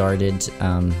get started.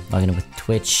 Log in with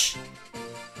Twitch.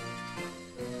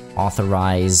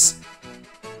 Authorize.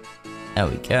 There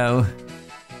we go.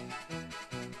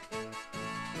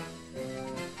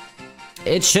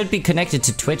 It should be connected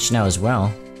to Twitch now as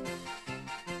well.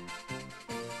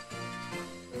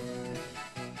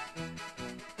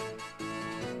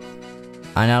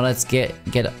 Now let's get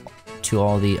to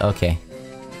all the... Okay.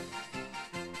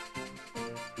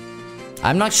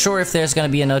 I'm not sure if there's gonna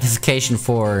be a notification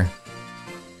for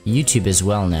YouTube as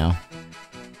well now.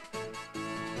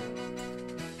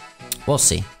 We'll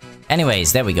see.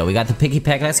 Anyways, there we go. We got the picky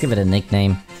peck. Let's give it a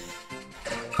nickname.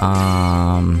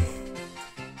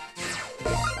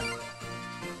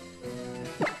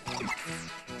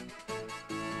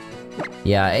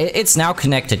 Yeah, it's now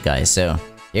connected, guys, so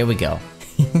here we go.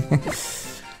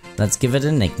 Let's give it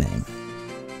a nickname.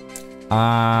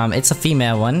 It's a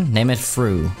female one. Name it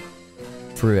Fruo.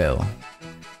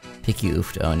 Picky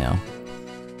oofed. Oh no.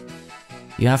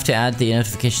 You have to add the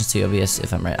notifications to OBS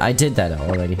if I'm right. I did that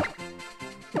already.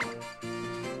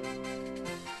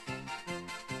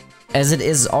 As it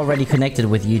is already connected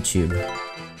with YouTube.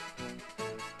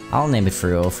 I'll name it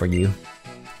Fruo for you.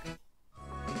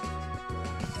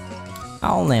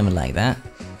 I'll name it like that.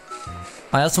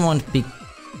 I also want to be...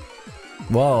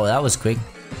 Whoa, that was quick.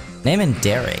 Name him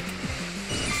Derek.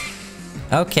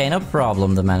 Okay, no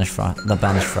problem, the Banished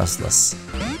Frostless.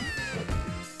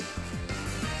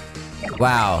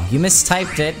 Wow, you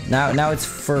mistyped it. Now it's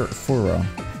Furo.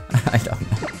 I don't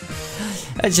know.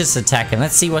 Let's just attack him.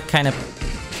 Let's see what kind of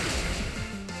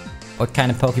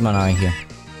Pokemon are here.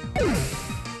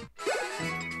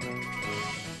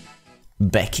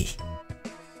 Becky.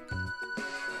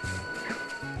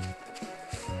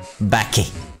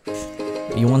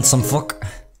 You want some fuck?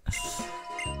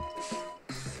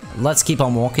 Let's keep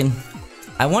on walking.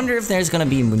 I wonder if there's gonna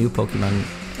be a new Pokemon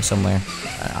somewhere.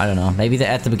 I don't know. Maybe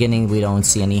at the beginning we don't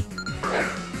see any.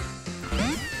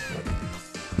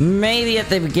 Maybe at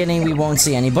the beginning we won't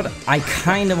see any, but I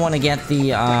kind of want to get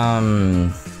the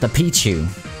Pichu.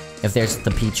 If there's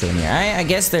the Pichu in here. I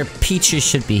guess their Pichu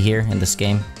should be here in this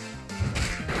game.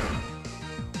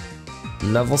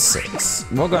 Level 6.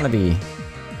 We're gonna be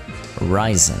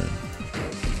Ryzen.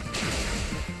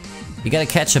 You gotta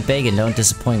catch a bacon, don't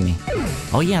disappoint me.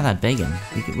 Oh yeah, that bacon.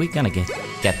 We gonna get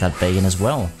that bacon as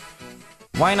well.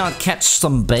 Why not catch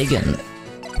some bacon?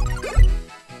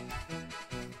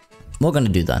 We're gonna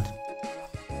do that.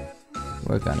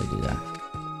 We're gonna do that.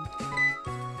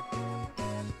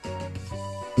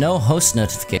 No host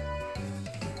notification.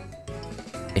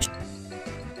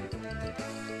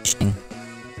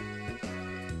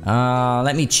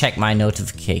 Let me check my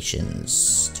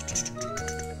notifications.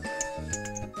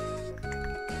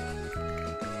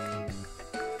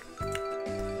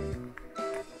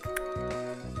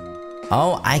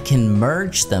 Oh, I can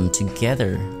merge them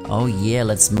together. Oh yeah,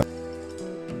 let's merge.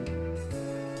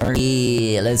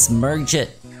 Yeah, let's merge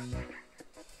it.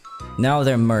 Now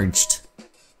they're merged.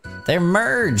 They're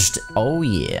merged! Oh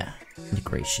yeah.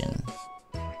 Integration.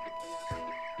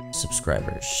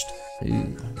 Subscribers.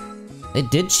 Ooh. It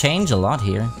did change a lot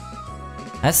here.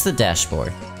 That's the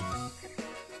dashboard.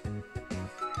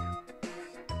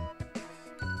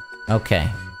 Okay.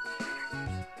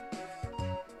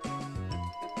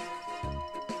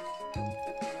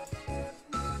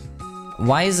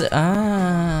 Why is it?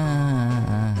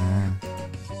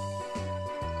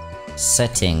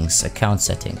 Settings, account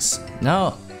settings.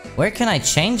 No, where can I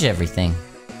change everything?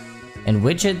 In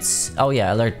widgets? Oh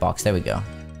yeah, alert box, there we go.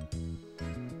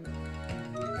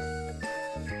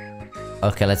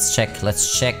 Okay, let's check.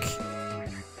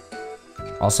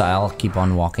 Also, I'll keep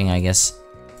on walking, I guess.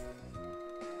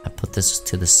 I put this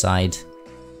to the side.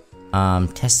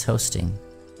 Test hosting.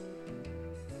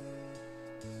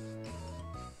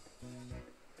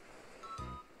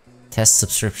 Test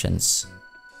subscriptions.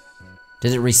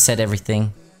 Did it reset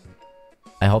everything?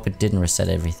 I hope it didn't reset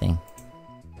everything.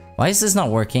 Why is this not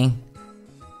working?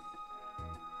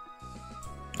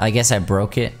 I guess I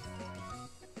broke it.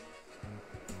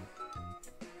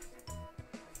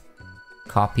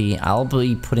 Copy. I'll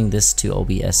be putting this to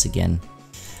OBS again.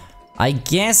 I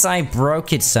guess I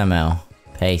broke it somehow.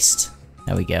 Paste.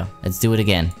 There we go. Let's do it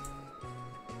again.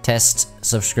 Test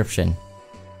subscription.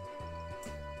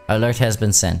 Alert has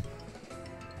been sent.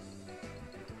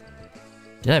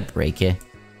 Did I break it?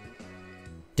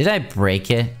 Did I break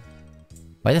it?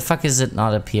 Why the fuck is it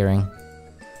not appearing?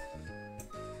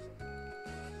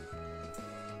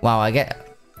 Wow, I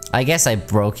guess I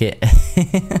broke it.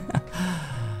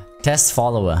 Test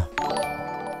follower.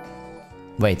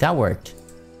 Wait, that worked.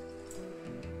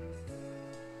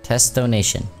 Test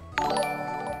donation.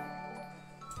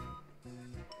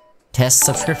 Test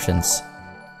subscriptions.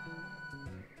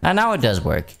 Ah, now it does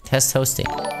work. Test hosting.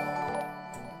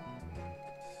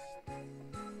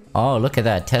 Oh, look at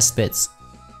that. Test bits.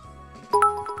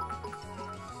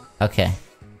 Okay.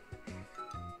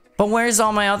 But where's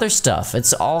all my other stuff?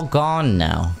 It's all gone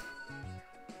now.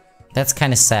 That's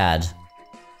kind of sad.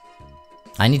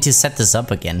 I need to set this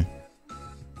up again.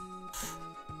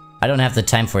 I don't have the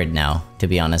time for it now, to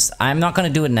be honest. I'm not gonna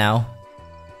do it now.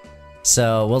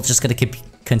 So, we're just gonna keep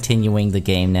continuing the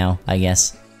game now, I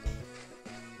guess.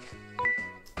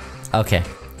 Okay.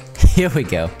 Here we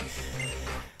go.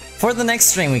 For the next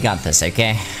stream, we got this,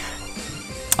 okay?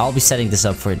 I'll be setting this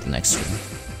up for the next stream.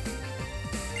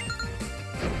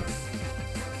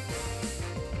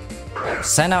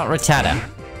 Send out Rattata.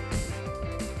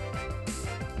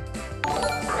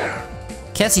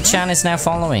 Cassie-chan is now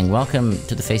following. Welcome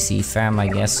to the Fasty fam, I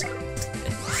guess.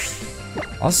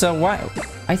 Also, what?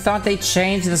 I thought they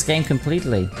changed this game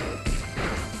completely.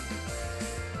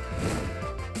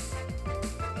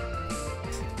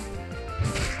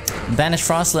 Banished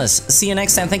Frostless. See you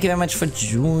next time. Thank you very much for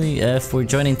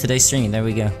joining today's stream. There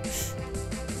we go.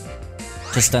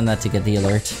 Just done that to get the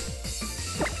alert.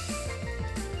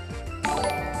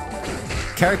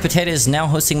 Carrot Potato is now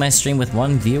hosting my stream with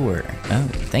 1 viewer. Oh,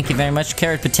 thank you very much,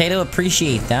 Carrot Potato.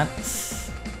 Appreciate that.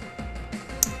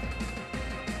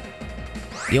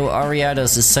 Yo,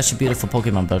 Ariados is such a beautiful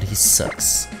Pokemon, but he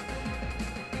sucks.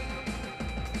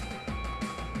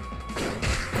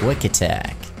 Quick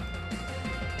attack.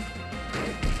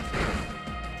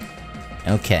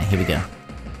 Okay, here we go.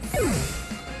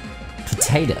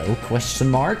 Potato? Question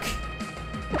mark?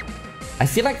 I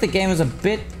feel like the game is a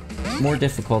bit more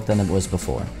difficult than it was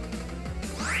before.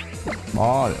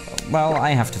 Oh, well,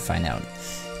 I have to find out.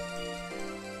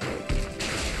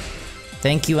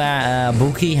 Thank you,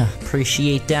 Buki.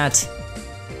 Appreciate that.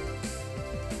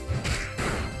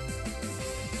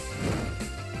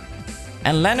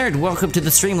 And Leonard, welcome to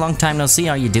the stream. Long time no see.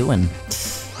 How you doing?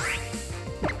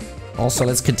 Also,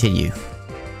 let's continue.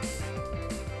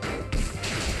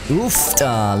 Oof,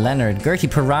 Leonard. Gertie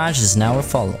Parage is now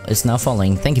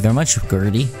following. Thank you very much,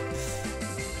 Gertie.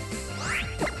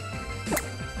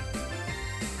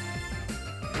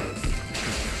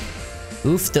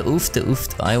 Oofta, oofta,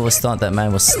 oofta. I always thought that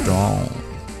man was strong.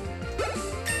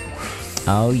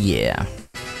 Oh yeah.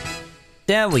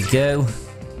 There we go.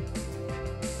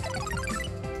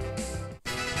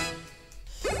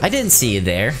 I didn't see you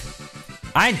there.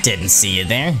 I didn't see you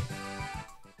there.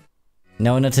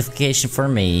 No notification for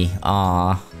me.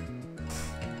 Aw.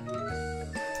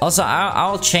 Also,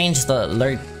 I'll change the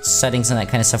alert settings and that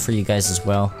kind of stuff for you guys as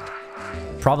well.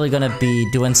 Probably gonna be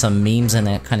doing some memes and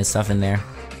that kind of stuff in there.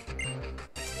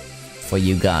 For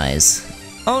you guys.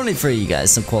 Only for you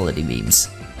guys, some quality memes.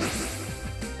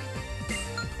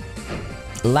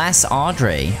 Last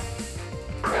Audrey.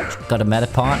 Got a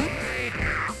Metapod.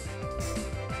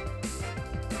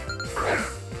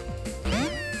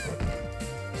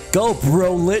 Go,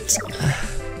 Brolit!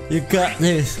 You got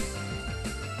this.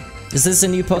 Is this a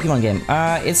new Pokemon game?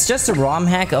 It's just a ROM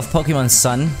hack of Pokemon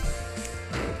Sun.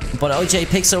 But OJ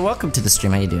Pixel, welcome to the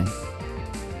stream. How you doing?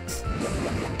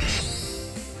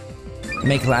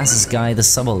 Make glasses guy the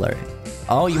sub alert.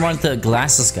 Oh, you want the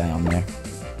glasses guy on there?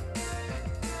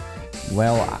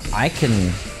 Well, I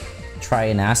can try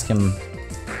and ask him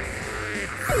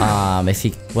if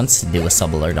he wants to do a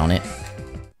sub alert on it.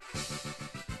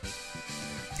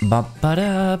 Meta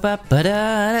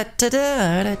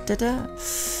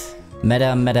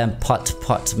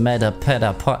pot meta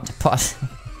peta pot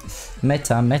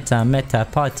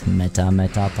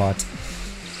meta pot.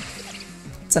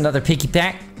 It's another picky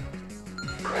pack.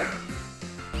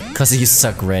 Cause you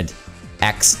suck, Red.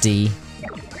 XD.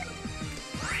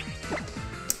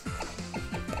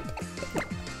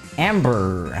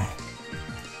 Amber.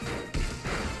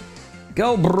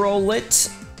 Go, Brolit.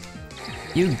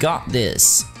 You got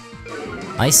this.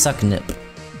 I suck, Nip.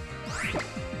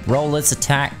 Brolit's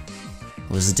attack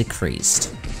was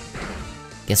decreased.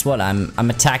 Guess what? I'm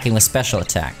attacking with special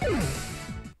attack.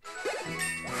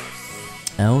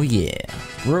 Oh yeah.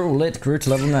 Brolit grew to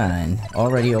level 9.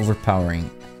 Already overpowering.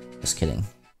 Just kidding.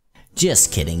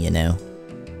 Just kidding, you know.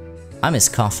 I miss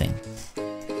coughing.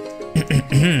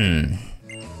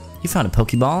 You found a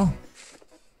Pokeball?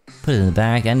 Put it in the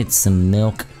bag. I need some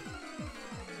milk.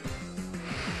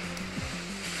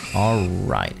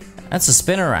 Alright. That's a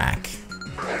Spinnerack.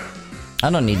 I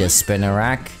don't need a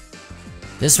Spinnerack.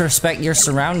 Disrespect your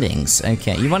surroundings.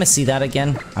 Okay, you want to see that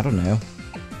again? I don't know.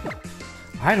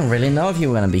 I don't really know if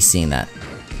you want to be seeing that.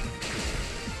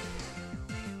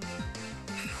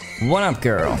 What up,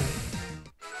 girl?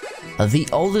 The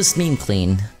oldest meme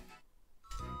clean.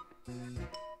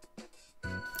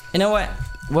 You know what?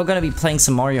 We're gonna be playing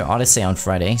some Mario Odyssey on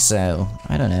Friday, so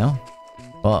I don't know.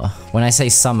 Well, when I say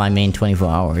some, I mean 24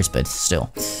 hours, but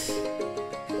still.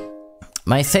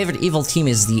 My favorite evil team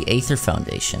is the Aether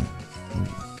Foundation.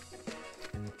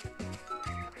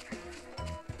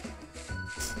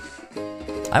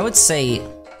 I would say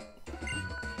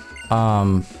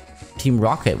Team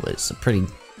Rocket was a pretty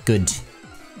good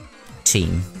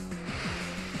team.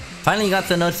 Finally got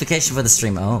the notification for the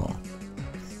stream. Oh.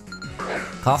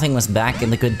 Coughing was back in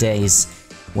the good days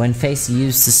when Fasty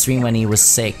used to stream when he was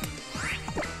sick.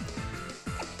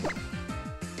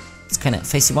 It's kinda...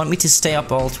 Fasty, want me to stay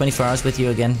up all 24 hours with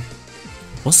you again?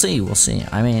 We'll see, we'll see.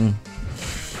 I mean...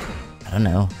 I don't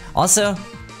know. Also,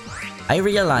 I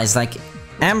realized, like,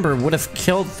 Amber would have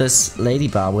killed this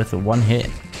Ladybug with one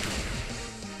hit.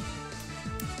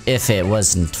 If it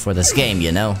wasn't for this game,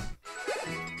 you know?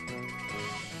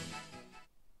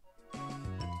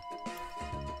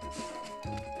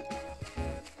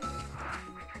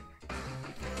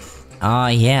 Ah,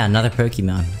 yeah, another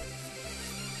Pokemon.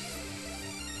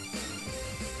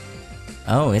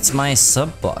 Oh, it's my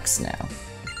sub box now.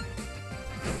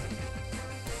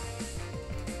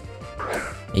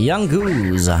 A young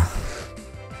goose.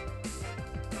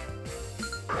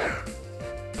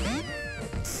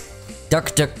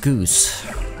 Duck, duck, goose.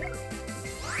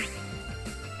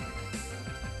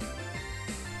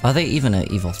 Are they even an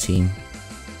evil team?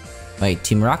 Wait,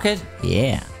 Team Rocket?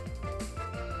 Yeah.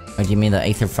 Or do you mean the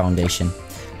Aether Foundation?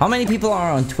 How many people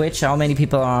are on Twitch? How many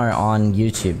people are on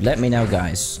YouTube? Let me know,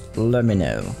 guys. Let me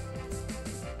know.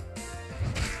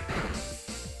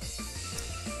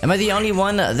 Am I the only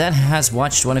one that has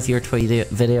watched one of your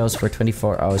videos for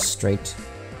 24 hours straight?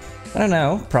 I don't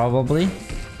know. Probably.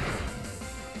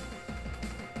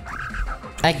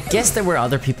 I guess there were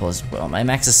other people as well. My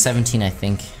max is 17, I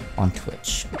think, on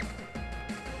Twitch.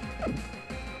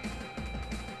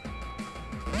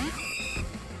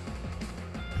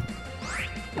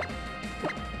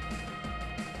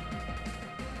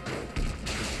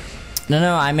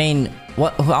 No, I mean,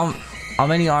 how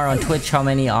many are on Twitch, how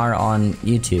many are on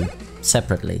YouTube,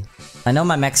 separately? I know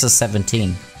my max is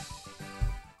 17.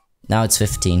 Now it's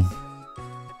 15.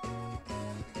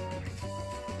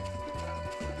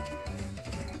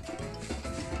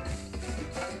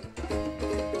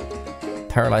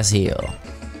 Paralyze Heal.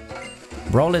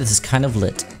 Brolette is kind of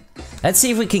lit. Let's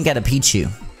see if we can get a Pichu.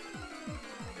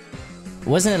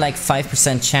 Wasn't it like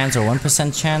 5% chance or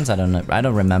 1% chance? I don't know. I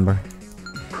don't remember.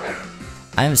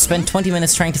 I've spent 20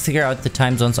 minutes trying to figure out the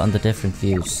time zones on the different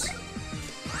views.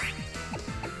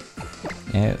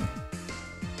 Yeah.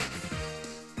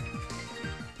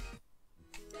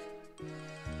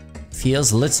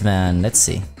 Feels lit, man. Let's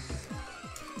see.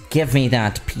 Give me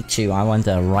that Pichu. I want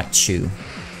the Raichu.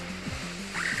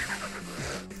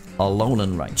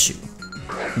 Alolan Raichu.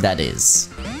 That is.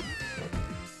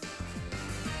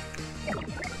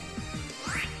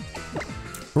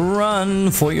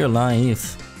 Run for your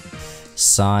life.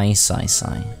 Sigh, sigh,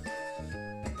 sigh.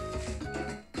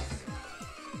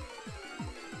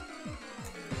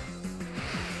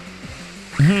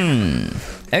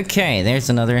 Okay, there's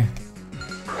another.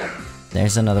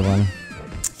 There's another one.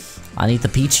 I need the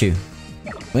Pichu.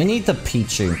 We need the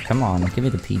Pichu. Come on, give me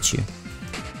the Pichu.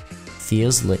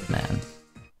 Feels lit, man.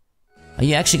 Are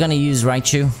you actually gonna use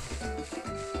Raichu?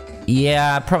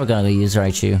 Yeah, I'm probably gonna use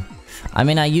Raichu. I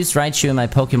mean, I used Raichu in my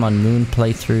Pokemon Moon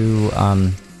playthrough,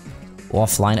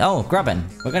 offline. Oh, Grubbin.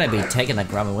 We're gonna be taking that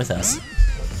Grubbin with us.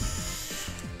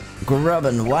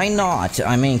 Grubbin, why not?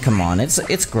 I mean, come on,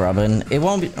 it's Grubbin. It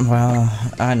won't be. Well,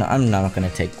 I'm not gonna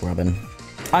take Grubbin.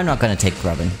 I'm not gonna take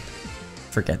Grubbin.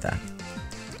 Forget that.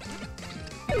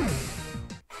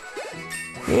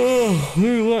 Oh,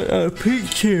 we want a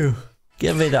Pichu.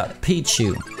 Give me that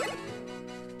Pichu.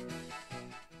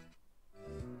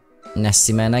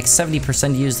 Nasty man, like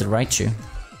 70% used the Raichu.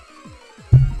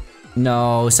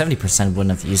 No, 70% wouldn't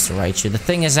have used the Raichu. The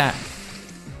thing is that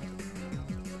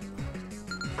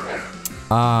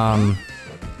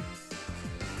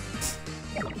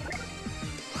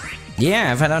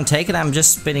yeah, if I don't take it, I'm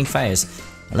just spitting fires.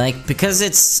 Like, because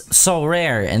it's so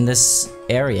rare in this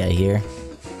area here,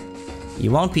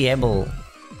 you won't be able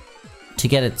to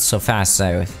get it so fast,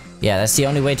 so yeah, that's the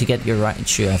only way to get your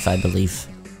Raichu, if I believe.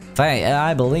 If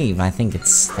I believe, I think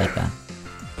it's like that.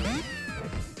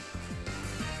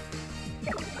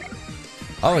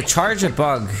 Oh, a Charger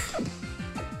Bug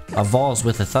evolves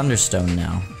with a Thunderstone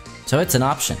now. So it's an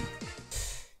option.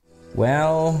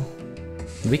 Well,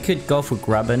 we could go for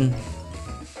Grubbin.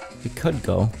 We could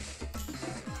go.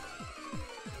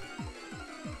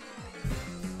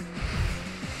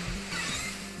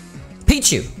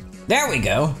 Pichu! There we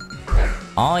go!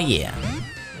 Oh yeah.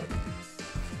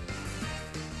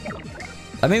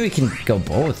 I mean, we can go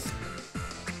both.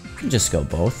 We can just go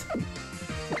both.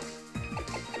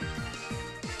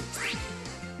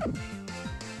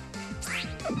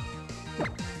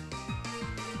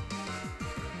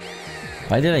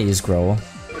 Why did I use Growl?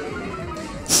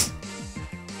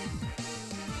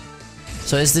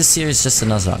 So is this series just a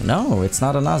Nuzlocke? No, it's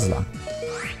not a Nuzlocke.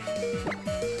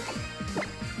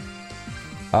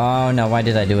 Oh no, why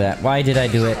did I do that? Why did I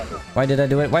do it? Why did I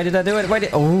do it? Why did I do it? Why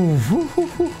did— oh,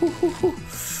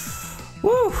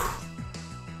 woo.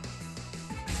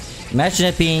 Imagine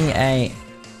it being a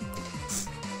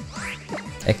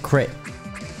crit.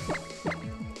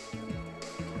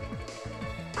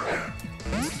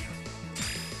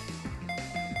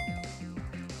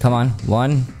 Come on,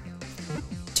 1,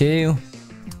 2,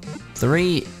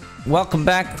 3. Welcome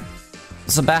back,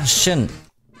 Sebastian.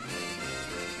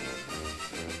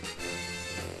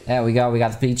 There we go, we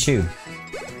got the Pichu.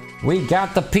 We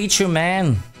got the Pichu,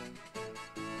 man.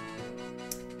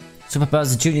 Super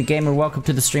Buzz, Junior Gamer, welcome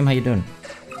to the stream. How you doing?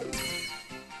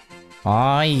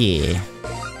 Oh yeah.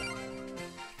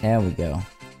 There we go.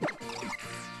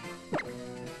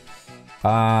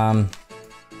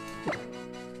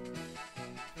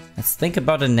 Let's think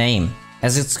about a name,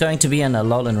 as it's going to be an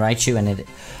Alolan Raichu, and it—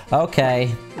 okay.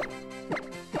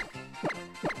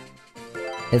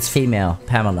 It's female,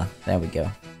 Pamela. There we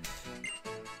go.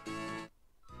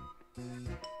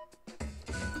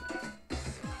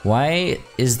 Why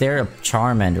is there a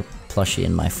Charmander plushie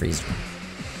in my freezer?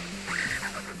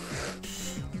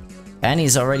 And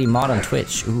he's already mod on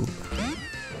Twitch. Ooh.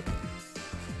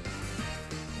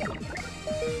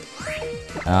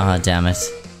 Ah, damn it.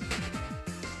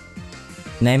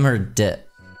 Name her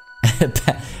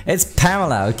it's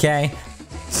Pamela, okay?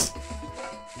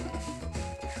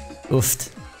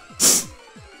 Oofed.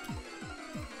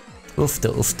 Oofta,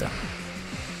 oofta.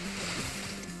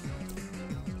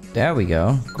 There we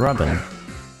go. Grubbin.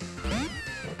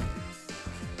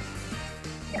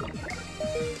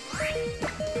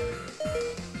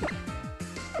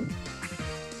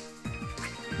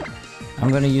 I'm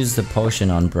gonna use the potion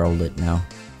on Brolette now.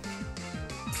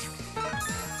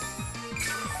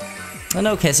 Oh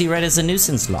no, Cassie Red is a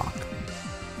nuisance lock.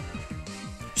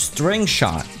 String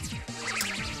shot.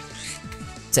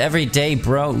 It's every day,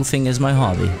 bro. Oofing is my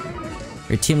hobby.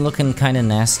 Your team looking kinda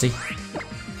nasty.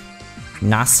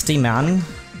 Nasty man?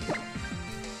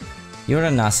 You're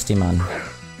a nasty man.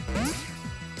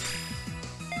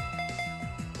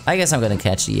 I guess I'm gonna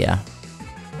catch it, yeah.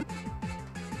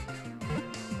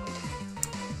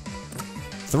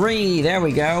 3, there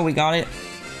we go, we got it.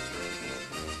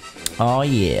 Oh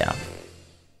yeah.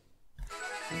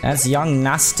 That's young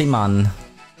nasty man.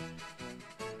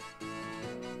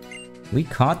 We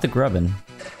caught the grubbin.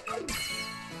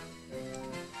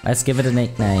 Let's give it a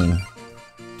nickname.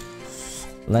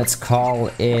 Let's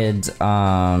call it,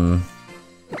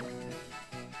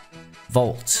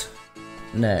 Volt.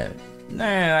 No,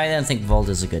 I don't think Volt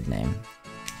is a good name.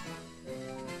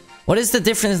 What is the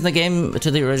difference in the game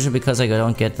to the original because I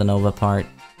don't get the Nova part?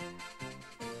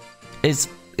 It's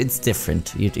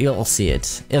different. You'll see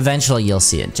it. Eventually you'll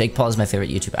see it. Jake Paul is my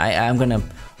favorite YouTuber. I'm gonna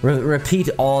repeat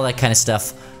all that kind of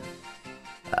stuff.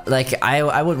 Like,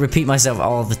 I would repeat myself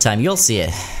all the time. You'll see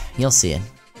it. You'll see it.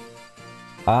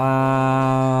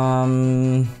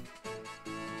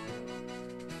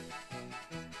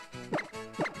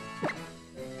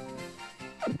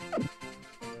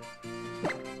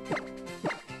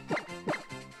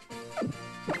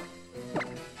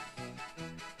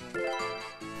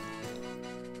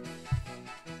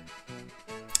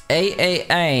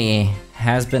 AAA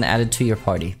has been added to your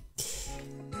party.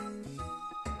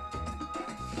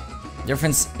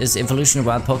 Difference is evolution of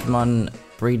wild Pokemon,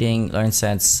 breeding, learn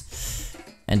sets,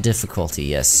 and difficulty,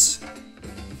 yes.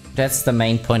 That's the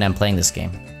main point I'm playing this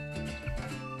game.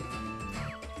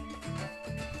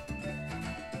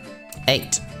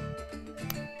 8.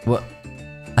 What?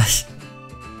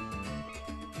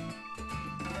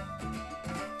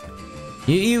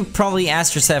 You probably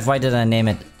asked yourself, why did I name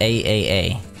it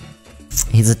AAA?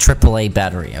 He's a AAA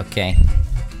battery, okay?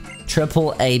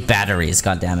 AAA batteries,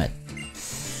 goddammit.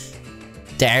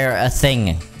 They're a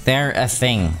thing. They're a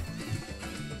thing.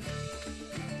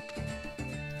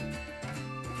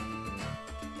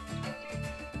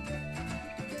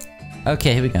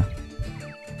 Okay, here we go.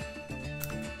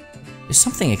 There's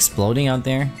something exploding out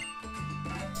there.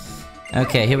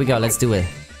 Okay, here we go, let's do it.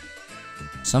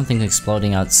 Something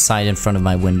exploding outside in front of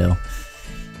my window.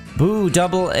 Boo,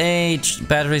 double H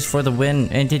batteries for the win.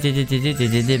 I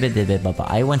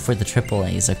went for the triple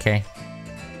A's, okay?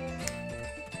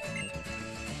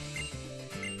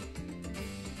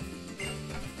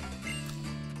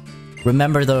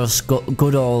 Remember those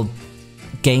good old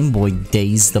Game Boy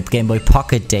days, the Game Boy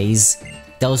Pocket days?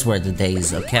 Those were the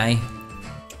days, okay?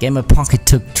 Game Boy Pocket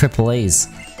took triple A's.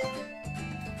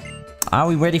 Are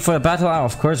we ready for the battle? Oh,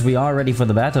 of course we are ready for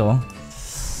the battle.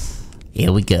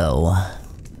 Here we go.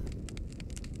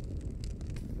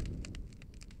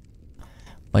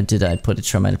 Why did I put a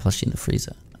Charmander plushie in the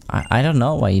freezer? I don't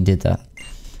know why you did that.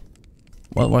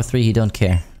 World War 3, you don't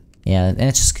care. Yeah,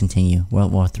 let's just continue.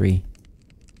 World War 3.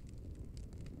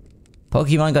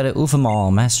 Pokemon got an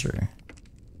Ufamall Master.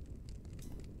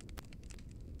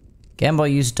 Game Boy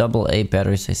used double A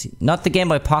batteries, I see. Not the Game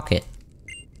Boy Pocket.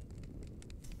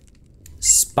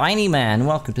 Spiny Man,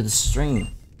 welcome to the stream.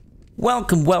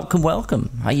 Welcome, welcome, welcome.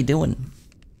 How you doing?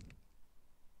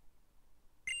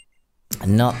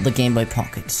 Not the Game Boy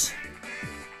Pockets.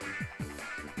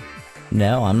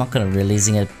 No, I'm not gonna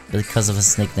releasing it because of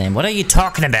his nickname. What are you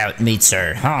talking about, meat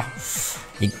sir? Huh?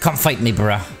 You come fight me,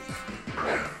 bruh.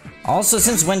 Also,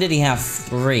 since when did he have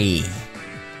 3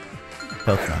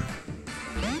 Pokemon?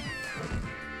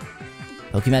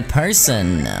 Pokemon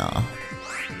person now.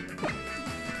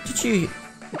 Did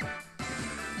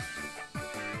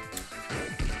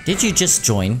you just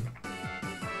join?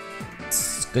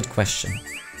 It's a good question.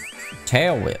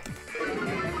 Tail whip.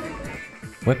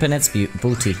 Whipping its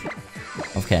booty.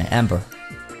 Okay, Amber.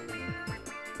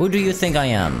 Who do you think I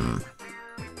am?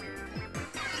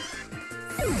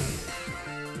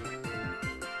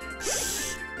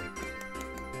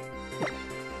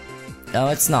 No,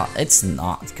 it's not. It's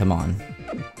not. Come on.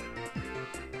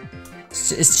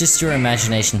 It's just your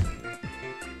imagination.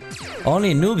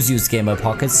 Only noobs use Game Boy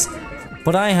Pockets.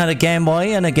 But I had a Game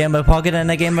Boy and a Game Boy Pocket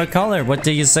and a Game Boy Color. What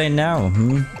do you say now,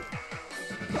 hmm?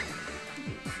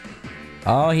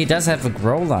 Oh, he does have a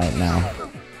grow light now.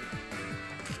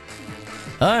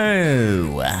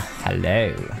 Oh,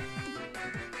 hello.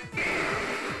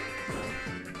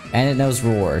 And it knows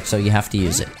roar, so you have to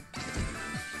use it.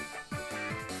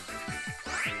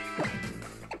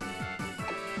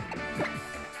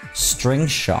 String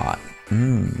shot.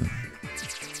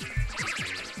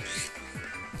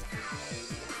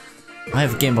 I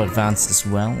have Game Boy Advance as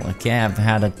well. Okay, I've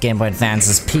had a Game Boy Advance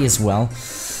SP as well.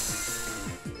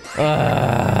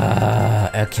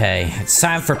 Okay, it's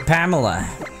time for Pamela.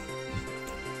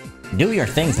 Do your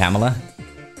thing, Pamela.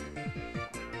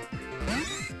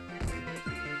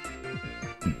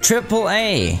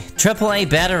 AAA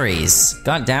batteries.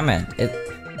 God damn it.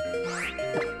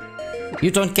 You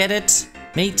don't get it,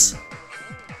 mate?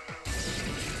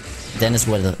 Dennis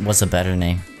was a better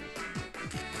name.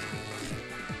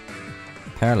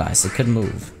 Paralyzed, it couldn't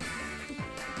move.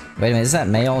 Wait a minute, is that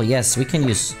mail? Yes, we can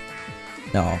use...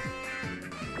 No.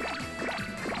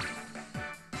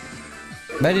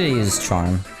 Why did he use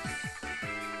charm?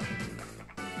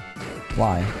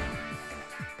 Why?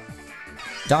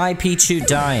 Die, Pichu,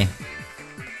 die.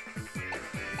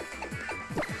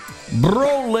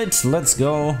 Bro, let's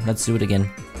go. Let's do it again.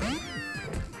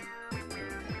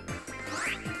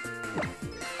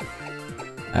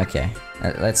 Okay,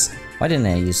 let's... Why didn't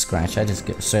I use Scratch? I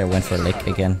just straight went for Lick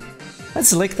again.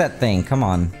 Let's lick that thing, come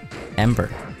on. Ember.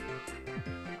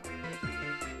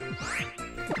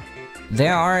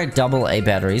 There are AA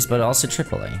batteries, but also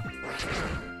AAA.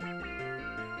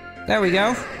 There we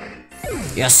go.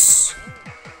 Yes!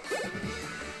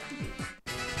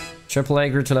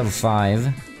 AAA grew to level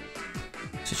 5.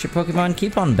 So your Pokemon,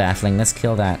 keep on battling. Let's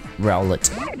kill that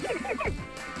Rowlet.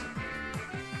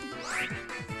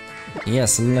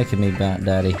 Yes, look at me,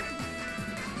 Daddy.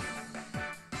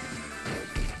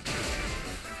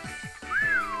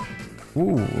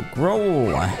 Ooh,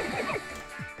 grow!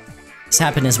 This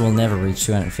happiness will never reach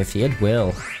 250. It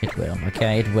will. It will.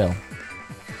 Okay, it will.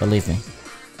 Believe me.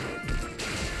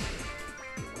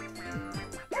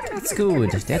 That's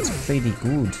good. That's pretty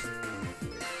good.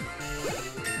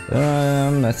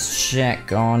 Let's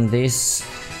check on this.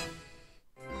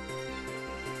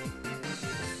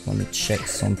 Let me check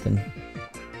something.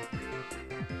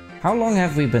 How long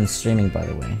have we been streaming, by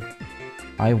the way?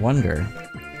 I wonder.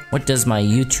 What does my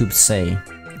YouTube say?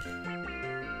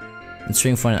 Been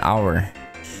streaming for an hour.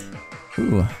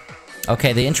 Ooh.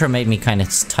 Okay, the intro made me kind of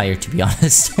tired, to be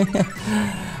honest.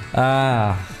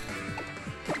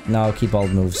 No, keep all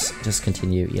moves. Just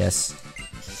continue, yes.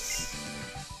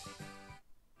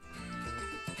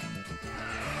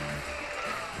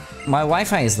 My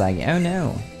Wi-Fi is lagging. Oh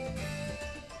no.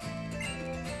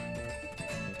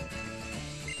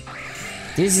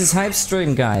 This is hype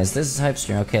stream, guys. This is hype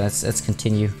stream. Okay, let's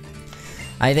continue.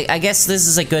 I guess this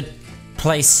is a good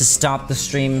place to stop the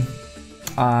stream,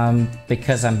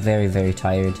 because I'm very, very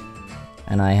tired,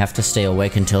 and I have to stay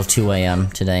awake until 2 AM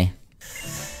today,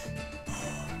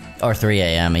 or 3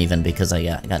 AM even, because I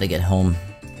gotta get home.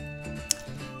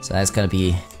 So that's gonna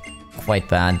be quite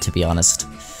bad, to be honest.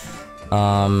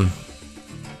 But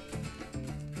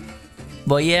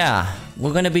yeah,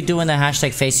 we're gonna be doing the hashtag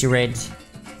Fasty raid.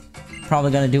 Probably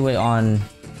gonna do it on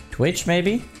Twitch,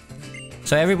 maybe?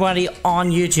 So everybody on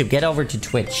YouTube, get over to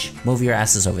Twitch. Move your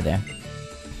asses over there.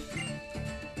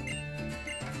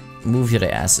 Move your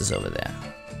asses over there.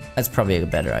 That's probably a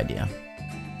better idea.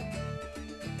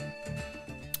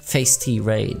 Fasty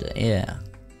raid, yeah.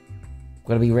 I'm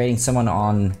gonna be raiding someone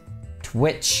on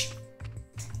Twitch.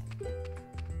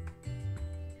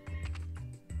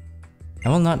 I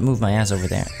will not move my ass over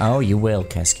there. Oh, you will,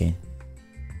 Cascade.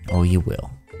 Oh, you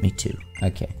will. Me too.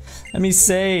 Okay. Let me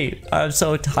say, I'm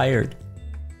so tired.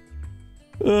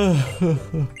 Never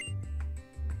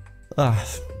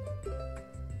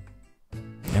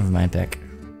mind, Beck.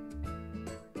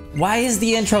 Why is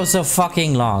the intro so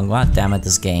fucking long? God damn it,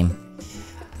 this game.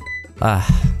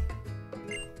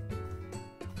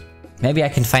 Maybe I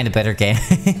can find a better game.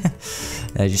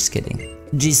 No, just kidding.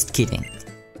 Just kidding.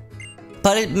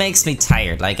 But it makes me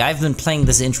tired. Like, I've been playing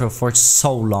this intro for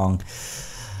so long.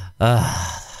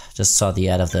 Just saw the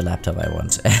ad of the laptop I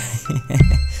want.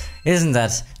 Isn't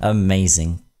that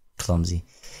amazing? Clumsy.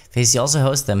 Fasty also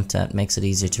hosts them, that makes it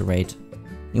easier to rate.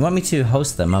 You want me to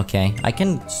host them? Okay. I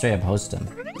can straight up host them.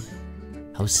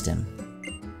 Host them.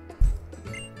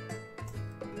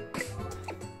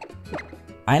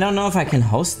 I don't know if I can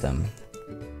host them.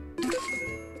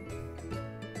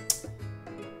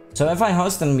 So if I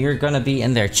host them, you're gonna be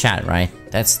in their chat, right?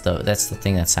 That's the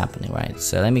thing that's happening, right?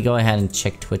 So let me go ahead and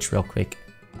check Twitch real quick.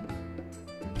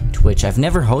 Twitch. I've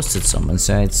never hosted someone,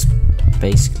 so it's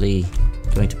basically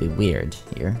going to be weird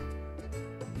here.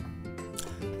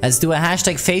 Let's do a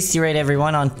hashtag Fasty raid,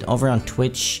 everyone, over on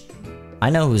Twitch. I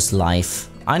know who's live.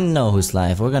 I know who's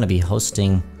live. We're gonna be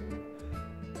hosting.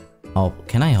 Oh,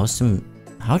 can I host them?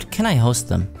 How can I host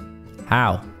them?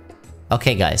 How?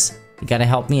 Okay, guys, you gotta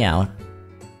help me out.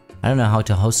 I don't know how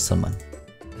to host someone.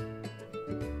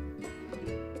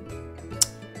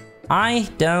 I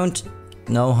don't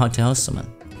know how to host someone.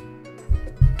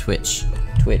 Twitch.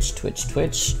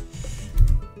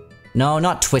 No,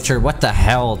 not Twitter. What the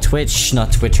hell? Twitch,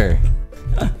 not Twitter.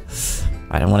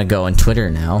 I don't want to go on Twitter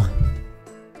now.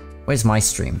 Where's my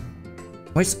stream?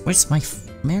 Where's my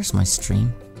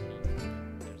stream?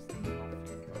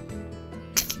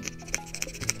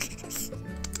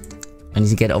 I need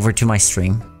to get over to my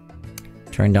stream.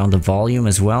 Turn down the volume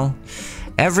as well.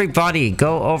 Everybody,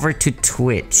 go over to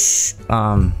Twitch.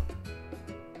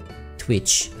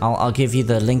 Twitch. I'll give you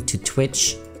the link to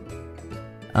Twitch.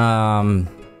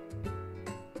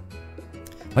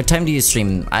 What time do you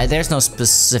stream? There's no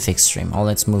specific stream. Oh,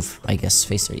 let's move, I guess,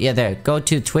 facer. Yeah, there. Go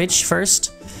to Twitch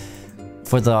first.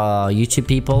 For the YouTube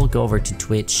people, go over to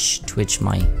Twitch. Twitch.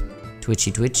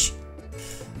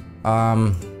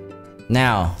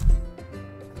 Now.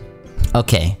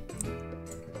 Okay.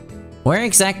 Where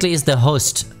exactly is the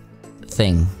host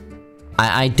thing?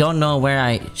 I don't know where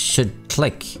I should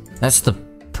click. That's the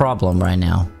problem right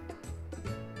now.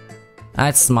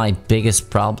 That's my biggest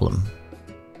problem.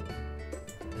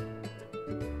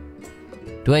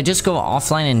 Do I just go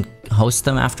offline and host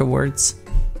them afterwards?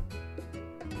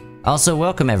 Also,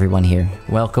 welcome everyone here.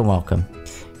 Welcome, welcome.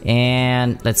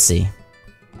 And let's see.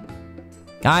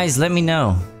 Guys, let me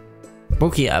know.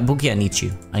 Buki, I need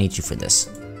you. I need you for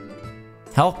this.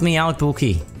 Help me out,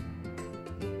 Buki.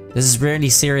 This is really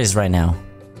serious right now.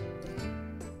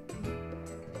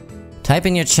 Type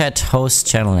in your chat host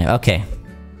channel name. Okay.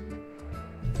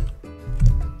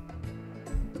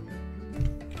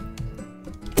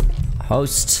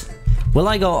 Host. Will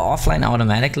I go offline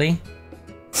automatically?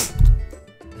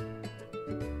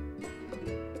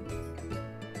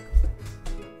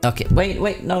 Okay,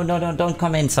 wait, no, don't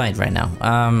come inside right now.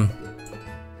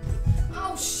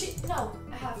 Oh shit, no,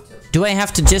 I have to. Do I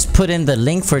have to just put in the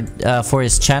link for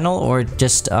his channel or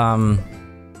just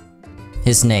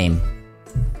his name?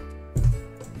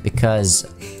 Because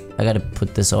I gotta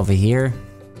put this over here.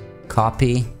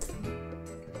 Copy.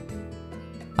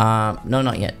 No,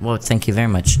 not yet. Well, thank you very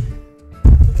much.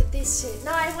 Look at this shit.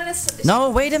 No, I wanna.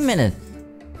 No, wait a minute.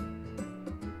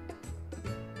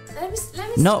 Let me.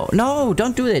 No,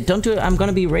 don't do it. Don't do it. I'm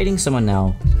gonna be raiding someone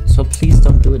now. So please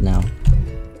don't do it now.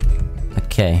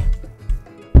 Okay.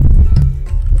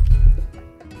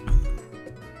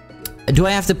 Do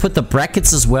I have to put the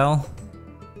brackets as well?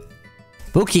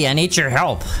 Buki, I need your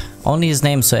help. Only his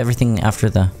name, so everything after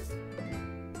the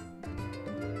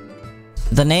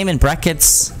name in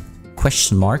brackets.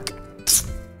 Question mark.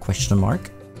 Question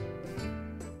mark.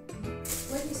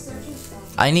 What are you searching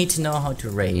for? I need to know how to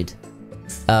raid.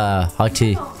 How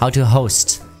to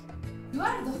host. You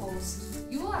are the host.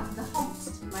 You are the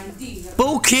host, my dear.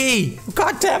 Buki!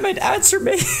 God damn it, answer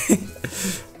me!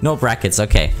 No brackets,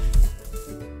 okay.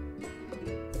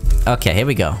 Okay, here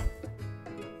we go.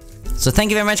 So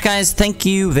thank you very much, guys. Thank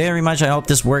you very much. I hope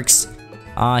this works.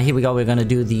 Here we go. We're gonna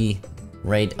do the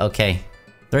raid. Okay.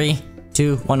 3,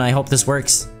 2, 1. I hope this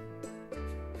works.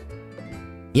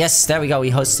 Yes, there we go.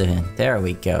 We hosted him. There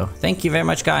we go. Thank you very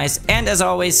much, guys. And as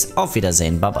always, auf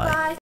Wiedersehen. Bye-bye.